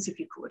 things if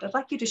you could. I'd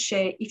like you to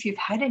share if you've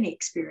had any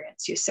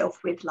experience yourself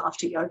with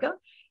laughter yoga,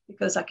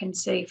 because I can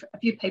see a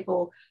few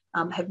people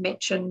have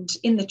mentioned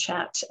in the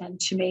chat and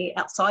to me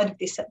outside of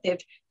this that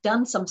they've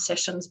done some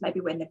sessions maybe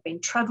when they've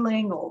been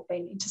travelling or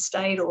been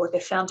interstate, or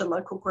they've found a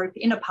local group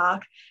in a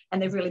park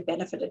and they've really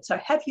benefited. So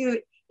have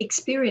you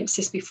experienced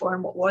this before,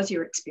 and what was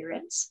your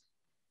experience?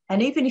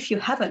 And even if you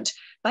haven't,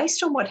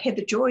 based on what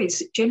HeatherJoy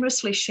has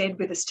generously shared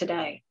with us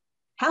today,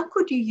 how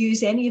could you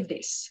use any of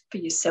this for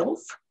yourself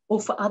or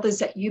for others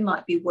that you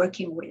might be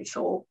working with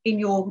or in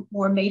your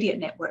more immediate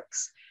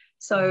networks?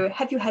 So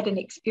have you had an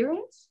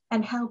experience,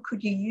 and how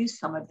could you use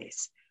some of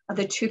this? Are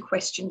the two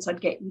questions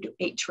I'd get you to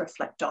each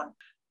reflect on.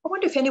 I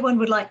wonder if anyone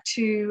would like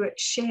to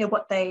share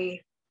what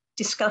they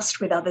discussed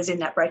with others in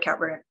that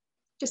breakout room.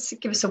 Just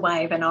give us a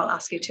wave and I'll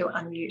ask you to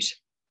unmute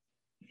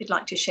if you'd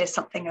like to share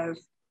something of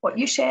what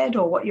you shared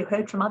or what you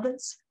heard from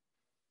others.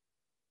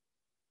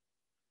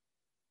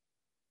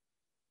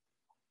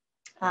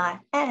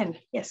 Anne,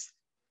 yes.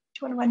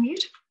 Do you want to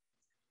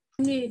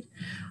unmute?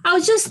 I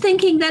was just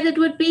thinking that it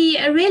would be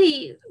a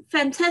really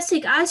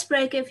fantastic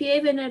icebreaker if you're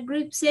ever in a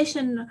group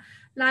session,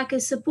 like a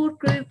support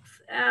group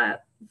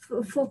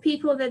for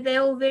people that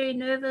they're all very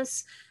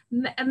nervous.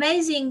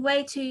 Amazing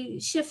way to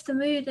shift the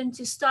mood and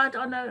to start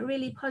on a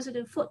really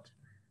positive foot.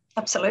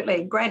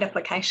 Absolutely. Great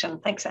application.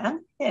 Thanks,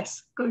 Anne.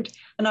 Yes, good.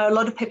 I know a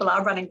lot of people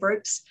are running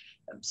groups,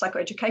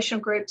 psychoeducation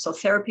groups or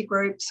therapy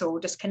groups or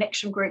just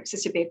connection groups.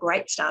 This would be a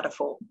great starter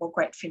for or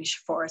great finish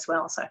for as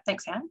well. So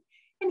thanks, Anne.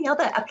 Any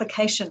other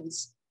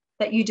applications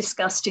that you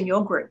discussed in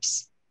your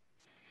groups?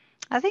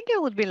 I think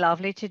it would be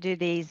lovely to do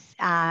these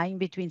in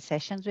between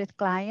sessions with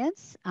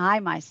clients. I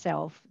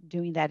myself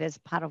doing that as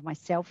part of my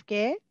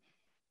self-care.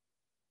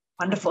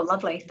 Wonderful,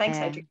 lovely. Thanks,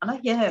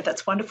 Adriana. Yeah,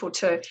 that's wonderful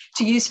to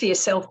use for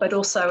yourself, but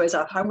also as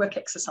a homework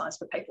exercise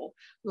for people.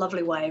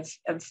 Lovely way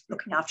of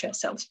looking after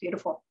ourselves.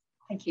 Beautiful.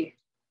 Thank you.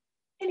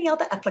 Any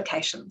other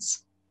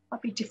applications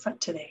might be different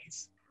to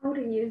these? How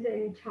to use it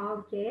in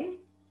childcare.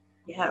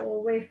 Yeah.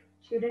 Or with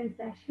children's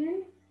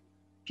sessions.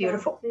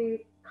 Beautiful. To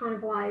kind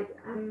of like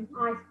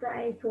ice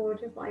break, or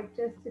just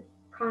to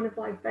kind of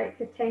like break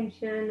the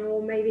tension,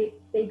 or maybe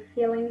big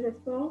feelings as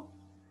well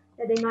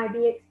that they might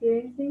be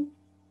experiencing.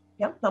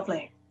 Yep,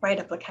 lovely. Great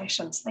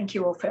applications. Thank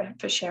you all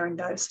for sharing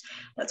those.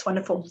 That's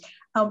wonderful.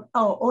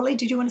 Orly,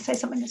 did you want to say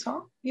something as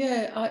well?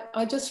 Yeah,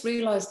 I just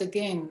realized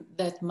again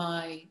that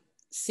my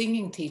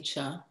singing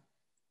teacher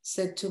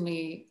said to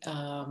me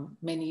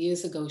many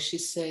years ago, she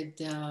said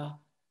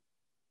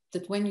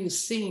that when you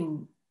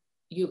sing,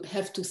 you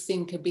have to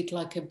think a bit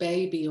like a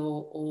baby,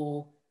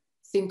 or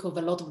think of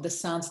a lot of the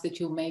sounds that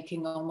you're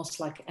making almost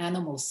like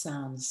animal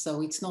sounds.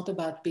 So it's not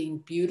about being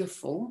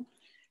beautiful.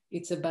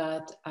 It's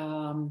about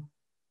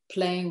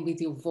playing with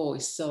your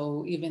voice.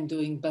 So even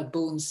doing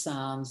baboon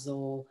sounds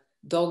or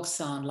dog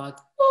sound like,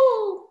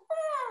 oh,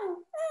 oh,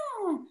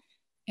 oh.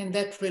 And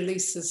that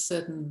releases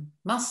certain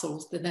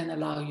muscles that then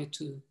allow you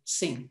to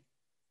sing.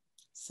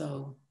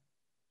 So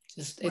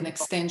just an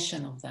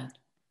extension of that.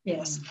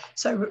 Yes.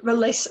 So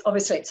release,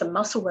 obviously it's a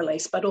muscle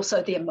release, but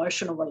also the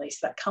emotional release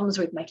that comes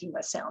with making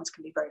those sounds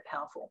can be very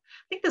powerful.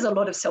 I think there's a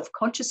lot of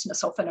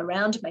self-consciousness often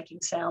around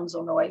making sounds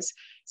or noise.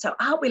 So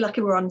aren't we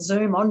lucky we're on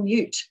Zoom on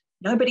mute?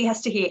 Nobody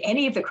has to hear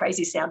any of the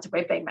crazy sounds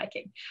we've been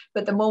making.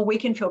 But the more we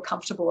can feel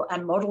comfortable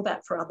and model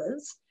that for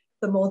others,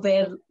 the more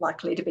they're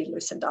likely to be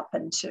loosened up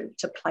and to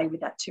play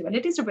with that too. And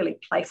it is a really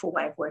playful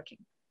way of working.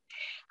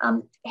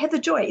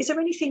 HeatherJoy, is there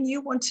anything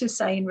you want to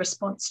say in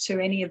response to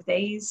any of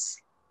these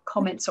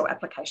comments or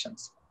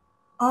applications?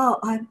 Oh,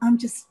 I'm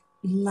just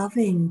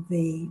loving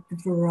the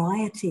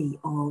variety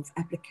of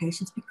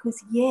applications,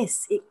 because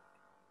yes, it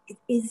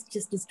is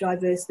just as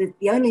diverse.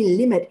 The only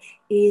limit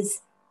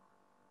is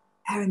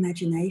our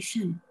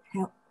imagination,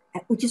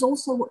 which is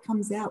also what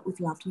comes out with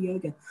laughter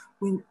yoga.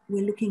 When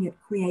we're looking at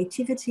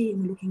creativity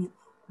and we're looking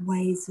at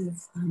ways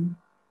of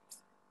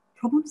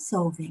problem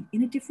solving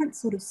in a different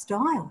sort of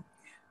style.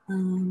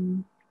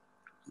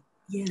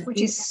 Yeah,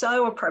 which is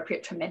so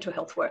appropriate for mental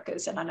health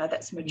workers. And I know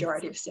that's the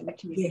majority of the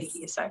community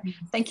here. So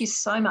thank you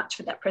so much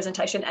for that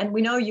presentation. And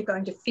we know you're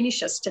going to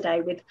finish us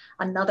today with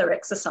another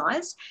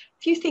exercise.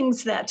 A few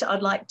things that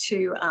I'd like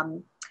to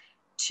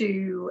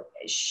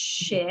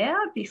share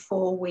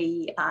before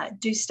we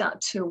do start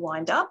to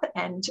wind up.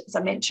 And as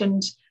I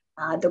mentioned,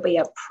 there'll be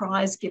a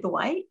prize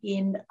giveaway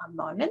in a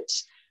moment.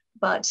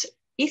 But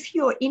if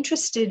you're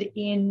interested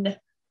in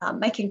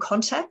making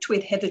contact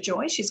with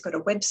HeatherJoy, she's got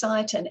a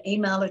website and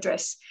email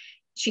address.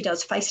 She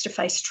does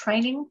face-to-face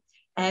training,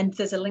 and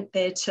there's a link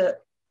there to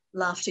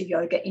Laughter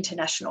Yoga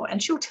International,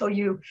 and she'll tell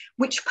you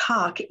which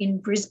park in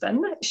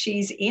Brisbane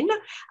she's in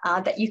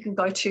that you can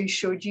go to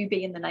should you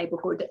be in the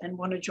neighbourhood and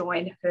want to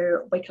join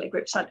her weekly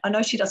group. So I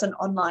know she does an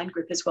online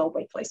group as well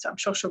weekly, so I'm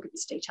sure she'll give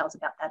us details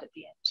about that at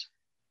the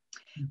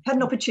end. Had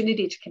an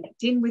opportunity to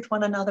connect in with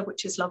one another,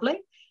 which is lovely.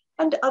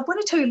 And I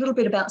want to tell you a little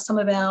bit about some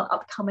of our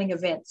upcoming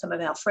events, some of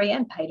our free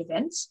and paid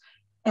events.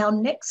 Our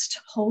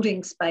next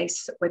holding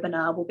space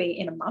webinar will be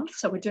in a month.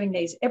 So we're doing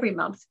these every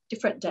month,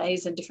 different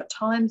days and different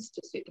times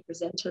to suit the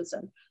presenters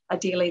and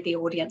ideally the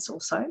audience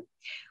also.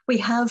 We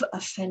have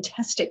a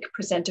fantastic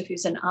presenter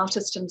who's an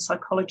artist and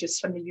psychologist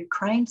from the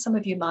Ukraine. Some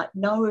of you might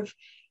know of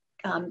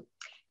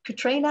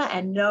Katrina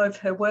and know of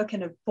her work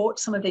and have bought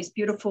some of these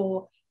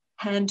beautiful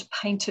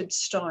hand-painted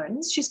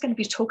stones. She's going to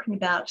be talking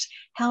about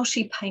how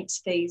she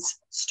paints these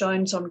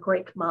stones on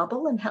Greek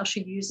marble and how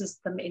she uses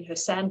them in her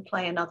sand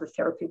play and other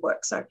therapy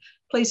work. So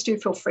please do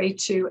feel free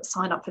to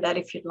sign up for that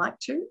if you'd like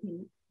to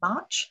in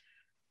March.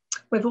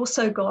 We've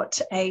also got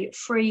a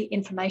free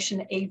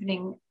information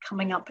evening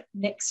coming up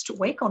next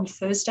week on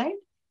Thursday,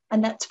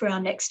 and that's for our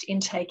next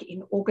intake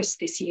in August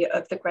this year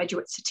of the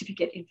Graduate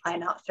Certificate in Play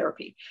and Art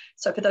Therapy.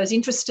 So for those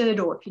interested,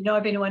 or if you know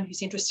of anyone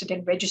who's interested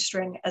in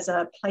registering as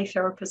a play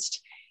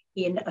therapist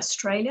in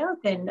Australia,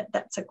 then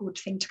that's a good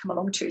thing to come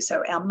along to.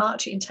 So our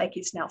March intake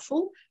is now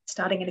full,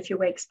 starting in a few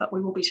weeks, but we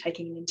will be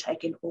taking an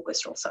intake in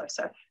August also.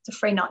 So it's a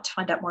free night to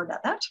find out more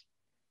about that.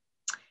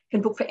 You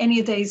can book for any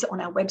of these on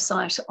our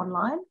website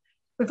online.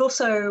 We've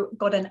also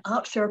got an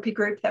art therapy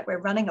group that we're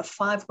running, a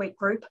 5-week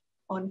group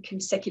on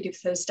consecutive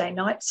Thursday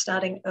nights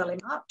starting early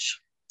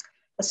March.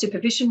 A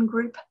supervision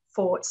group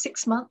for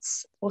 6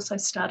 months, also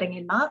starting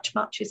in March.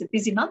 March is a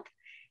busy month.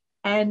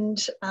 And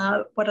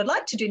what I'd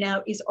like to do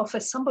now is offer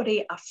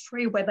somebody a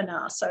free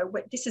webinar. So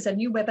this is a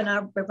new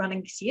webinar we're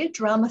running this year,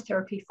 Drama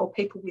Therapy for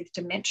People with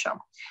Dementia.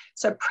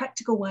 So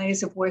practical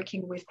ways of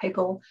working with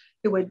people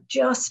who are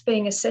just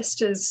being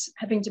assessed as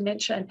having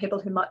dementia and people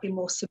who might be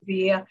more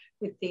severe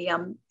with the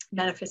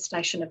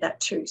manifestation of that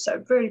too.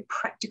 So very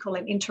practical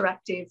and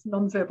interactive,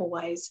 non-verbal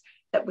ways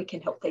that we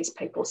can help these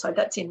people. So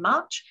that's in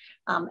March,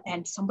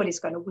 and somebody's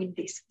going to win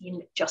this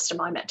in just a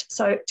moment.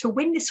 So to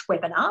win this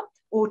webinar,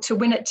 or to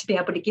win it to be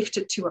able to gift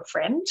it to a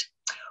friend,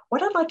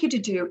 what I'd like you to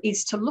do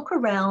is to look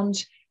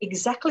around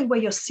exactly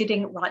where you're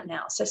sitting right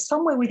now. So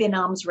somewhere within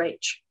arm's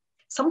reach.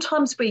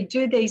 Sometimes we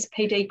do these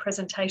PD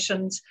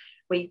presentations,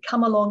 we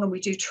come along and we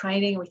do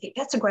training, and we think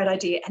that's a great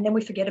idea, and then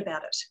we forget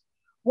about it.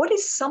 What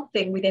is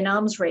something within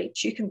arm's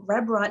reach you can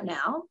grab right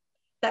now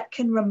that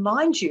can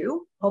remind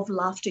you of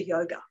laughter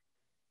yoga?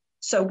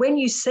 So when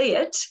you see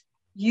it,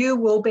 you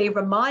will be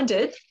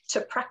reminded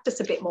to practice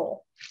a bit more.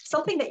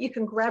 Something that you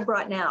can grab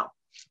right now.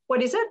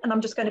 What is it? And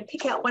I'm just going to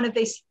pick out one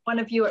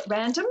of you at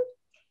random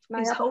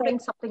who's holding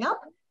something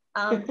up.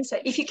 So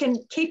if you can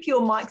keep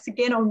your mics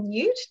again on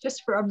mute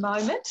just for a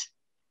moment,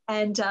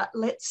 and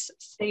let's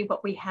see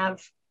what we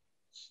have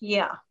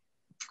here.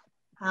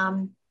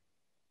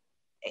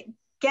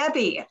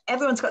 Gabby,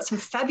 everyone's got some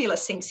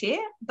fabulous things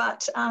here,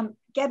 but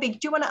Gabby, do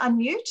you want to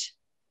unmute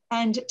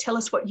and tell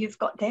us what you've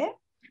got there?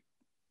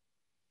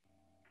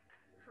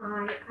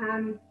 Hi,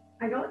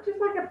 I got just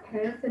like a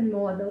person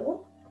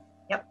model.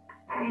 Yep.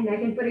 And I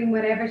can put in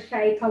whatever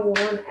shape I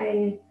want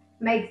and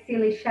make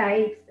silly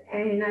shapes,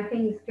 and I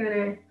think it's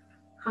gonna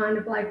kind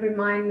of like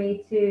remind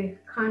me to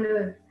kind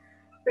of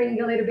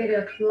bring a little bit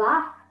of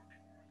fluff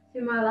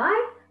to my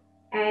life,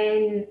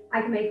 and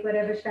I can make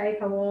whatever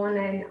shape I want,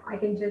 and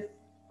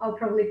I'll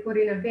probably put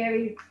in a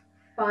very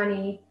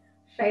funny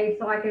shape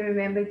so I can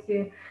remember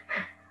to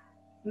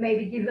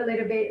maybe give a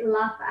little bit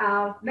laugh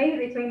out,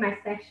 maybe between my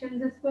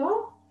sessions as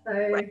well. So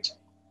right.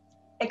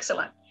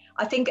 Excellent.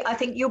 I think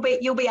you'll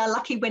be our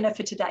lucky winner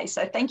for today.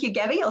 So thank you,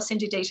 Gabby. I'll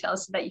send you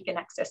details so that you can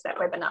access that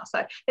webinar.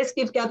 So let's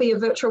give Gabby a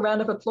virtual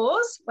round of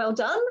applause. Well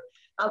done.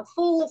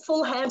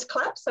 Full hand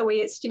clap. So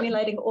we're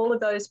stimulating all of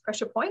those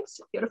pressure points.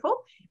 Beautiful.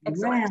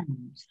 Excellent.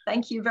 Round.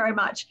 Thank you very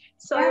much.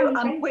 So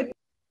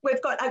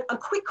we've got a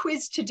quick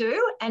quiz to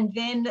do, and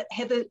then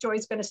HeatherJoy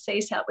is going to see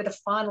us out with a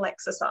final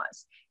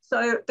exercise.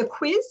 So the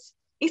quiz,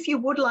 if you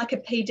would like a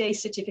PD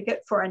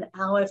certificate for an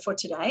hour for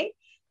today,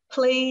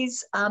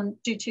 please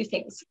do 2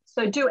 things.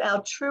 So do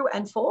our true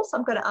and false.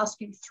 I'm going to ask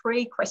you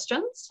 3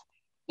 questions.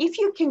 If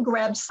you can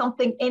grab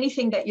something,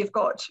 anything that you've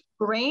got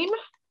green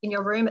in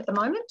your room at the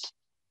moment,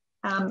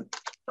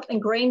 something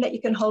green that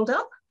you can hold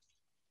up,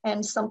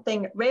 and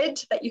something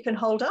red that you can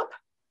hold up.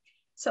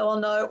 So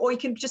I'll know, or you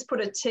can just put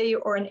a T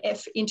or an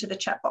F into the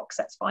chat box.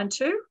 That's fine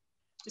too,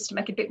 just to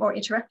make it a bit more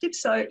interactive.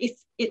 So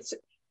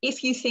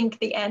if you think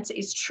the answer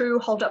is true,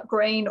 hold up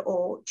green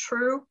or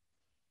true.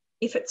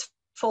 If it's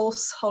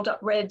false, hold up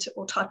red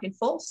or type in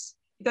false.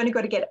 You've only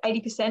got to get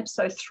 80%,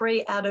 so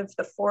 3 out of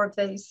the 4 of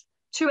these,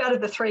 2 out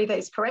of the 3 of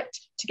these correct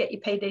to get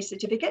your PD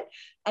certificate.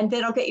 And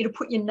then I'll get you to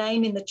put your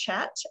name in the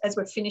chat as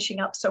we're finishing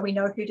up so we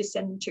know who to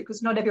send them to,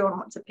 because not everyone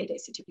wants a PD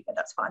certificate,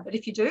 that's fine. But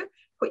if you do,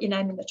 put your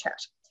name in the chat.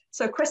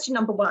 So question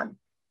number 1,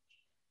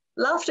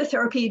 laughter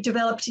therapy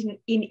developed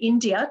in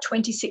India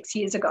 26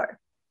 years ago.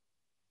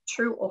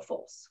 True or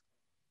false?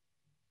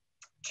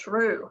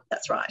 True,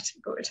 that's right,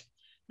 good.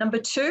 Number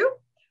 2,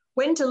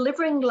 when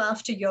delivering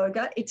laughter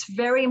yoga, it's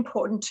very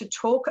important to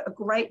talk a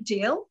great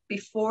deal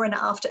before and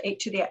after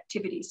each of the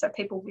activities so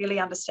people really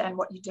understand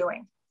what you're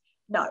doing.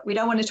 No, we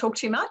don't want to talk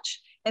too much.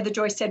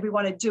 HeatherJoy said we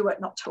want to do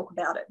it, not talk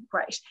about it.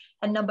 Great.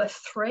 And number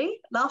 3,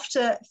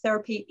 laughter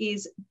therapy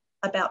is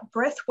about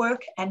breath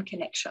work and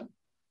connection.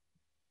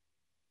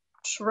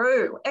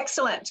 True.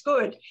 Excellent.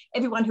 Good.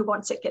 Everyone who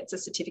wants it gets a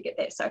certificate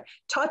there. So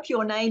type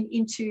your name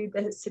into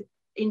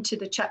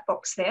the chat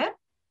box there.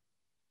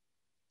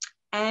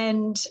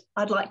 And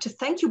I'd like to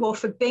thank you all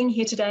for being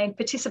here today and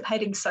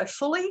participating so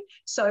fully.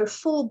 So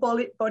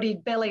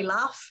full-bodied belly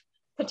laugh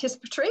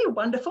participatory,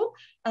 wonderful.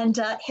 And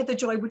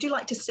HeatherJoy, would you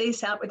like to see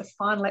us out with a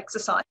final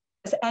exercise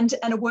and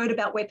a word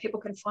about where people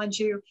can find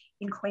you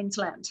in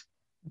Queensland?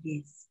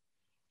 Yes.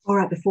 All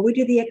right, before we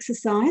do the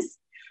exercise,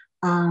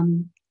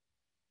 the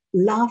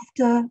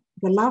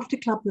Laughter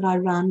Club that I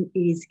run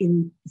is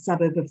in the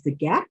suburb of The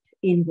Gap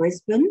in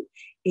Brisbane.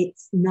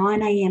 It's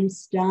 9 a.m.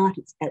 start.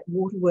 It's at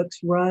Waterworks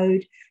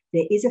Road.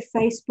 There is a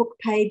Facebook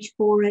page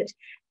for it.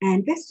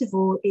 And best of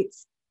all,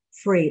 it's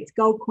free. It's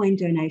gold coin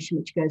donation,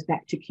 which goes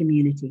back to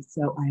community.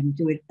 So I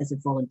do it as a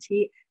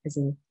volunteer, as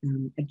a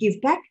give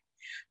back.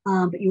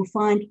 But you'll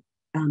find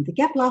the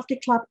Gap Laughter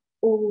Club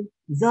or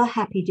the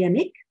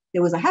Happydemic.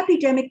 There was a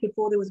Happydemic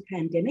before there was a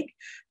pandemic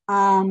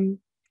on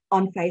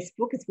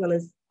Facebook, as well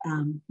as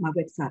my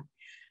website.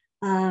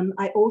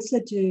 I also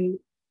do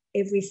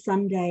every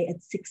Sunday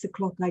at 6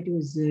 o'clock, I do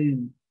a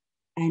Zoom,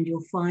 and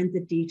you'll find the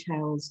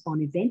details on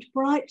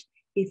Eventbrite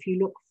if you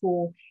look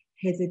for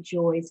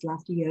HeatherJoy's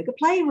Laughter Yoga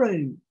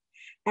Playroom.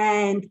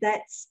 And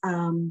that's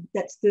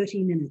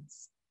 30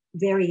 minutes,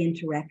 very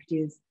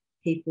interactive.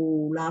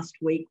 People last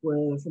week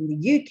were from the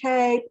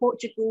UK,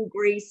 Portugal,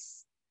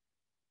 Greece,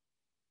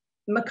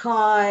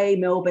 Mackay,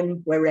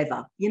 Melbourne,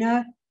 wherever, you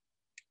know.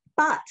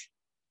 But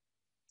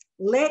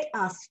let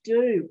us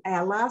do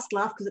our last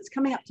laugh, because it's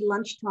coming up to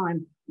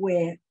lunchtime.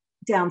 We're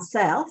down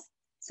south.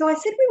 So I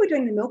said we were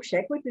doing the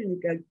milkshake. We're going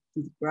to go to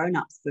the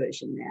grown-ups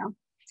version now.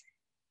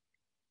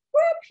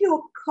 Grab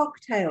your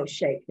cocktail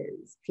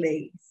shakers,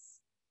 please.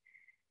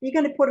 You're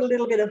going to put a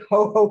little bit of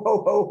ho, ho,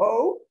 ho, ho,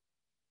 ho.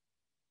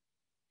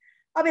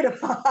 A bit of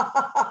ha, ha,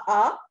 ha, ha,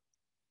 ha.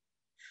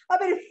 A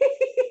bit of hee,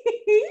 hee,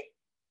 hee, hee.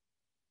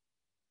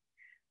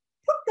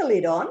 Put the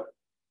lid on.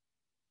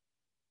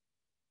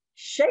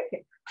 Shake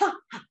it. Ha,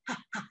 ha, ha,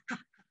 ha, ha, ha,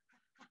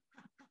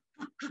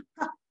 ha,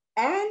 ha,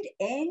 and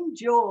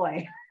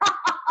enjoy.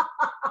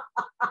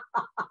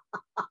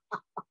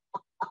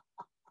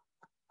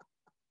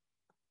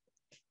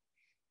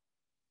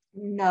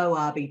 No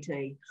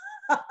RBT.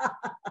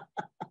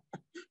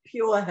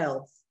 Pure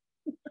health.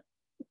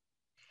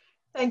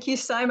 Thank you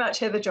so much,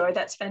 HeatherJoy.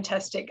 That's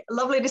fantastic.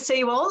 Lovely to see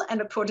you all, and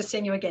look forward to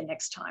seeing you again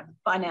next time.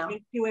 Bye now.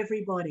 Thank you,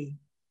 everybody.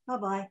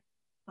 Bye-bye.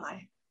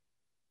 Bye.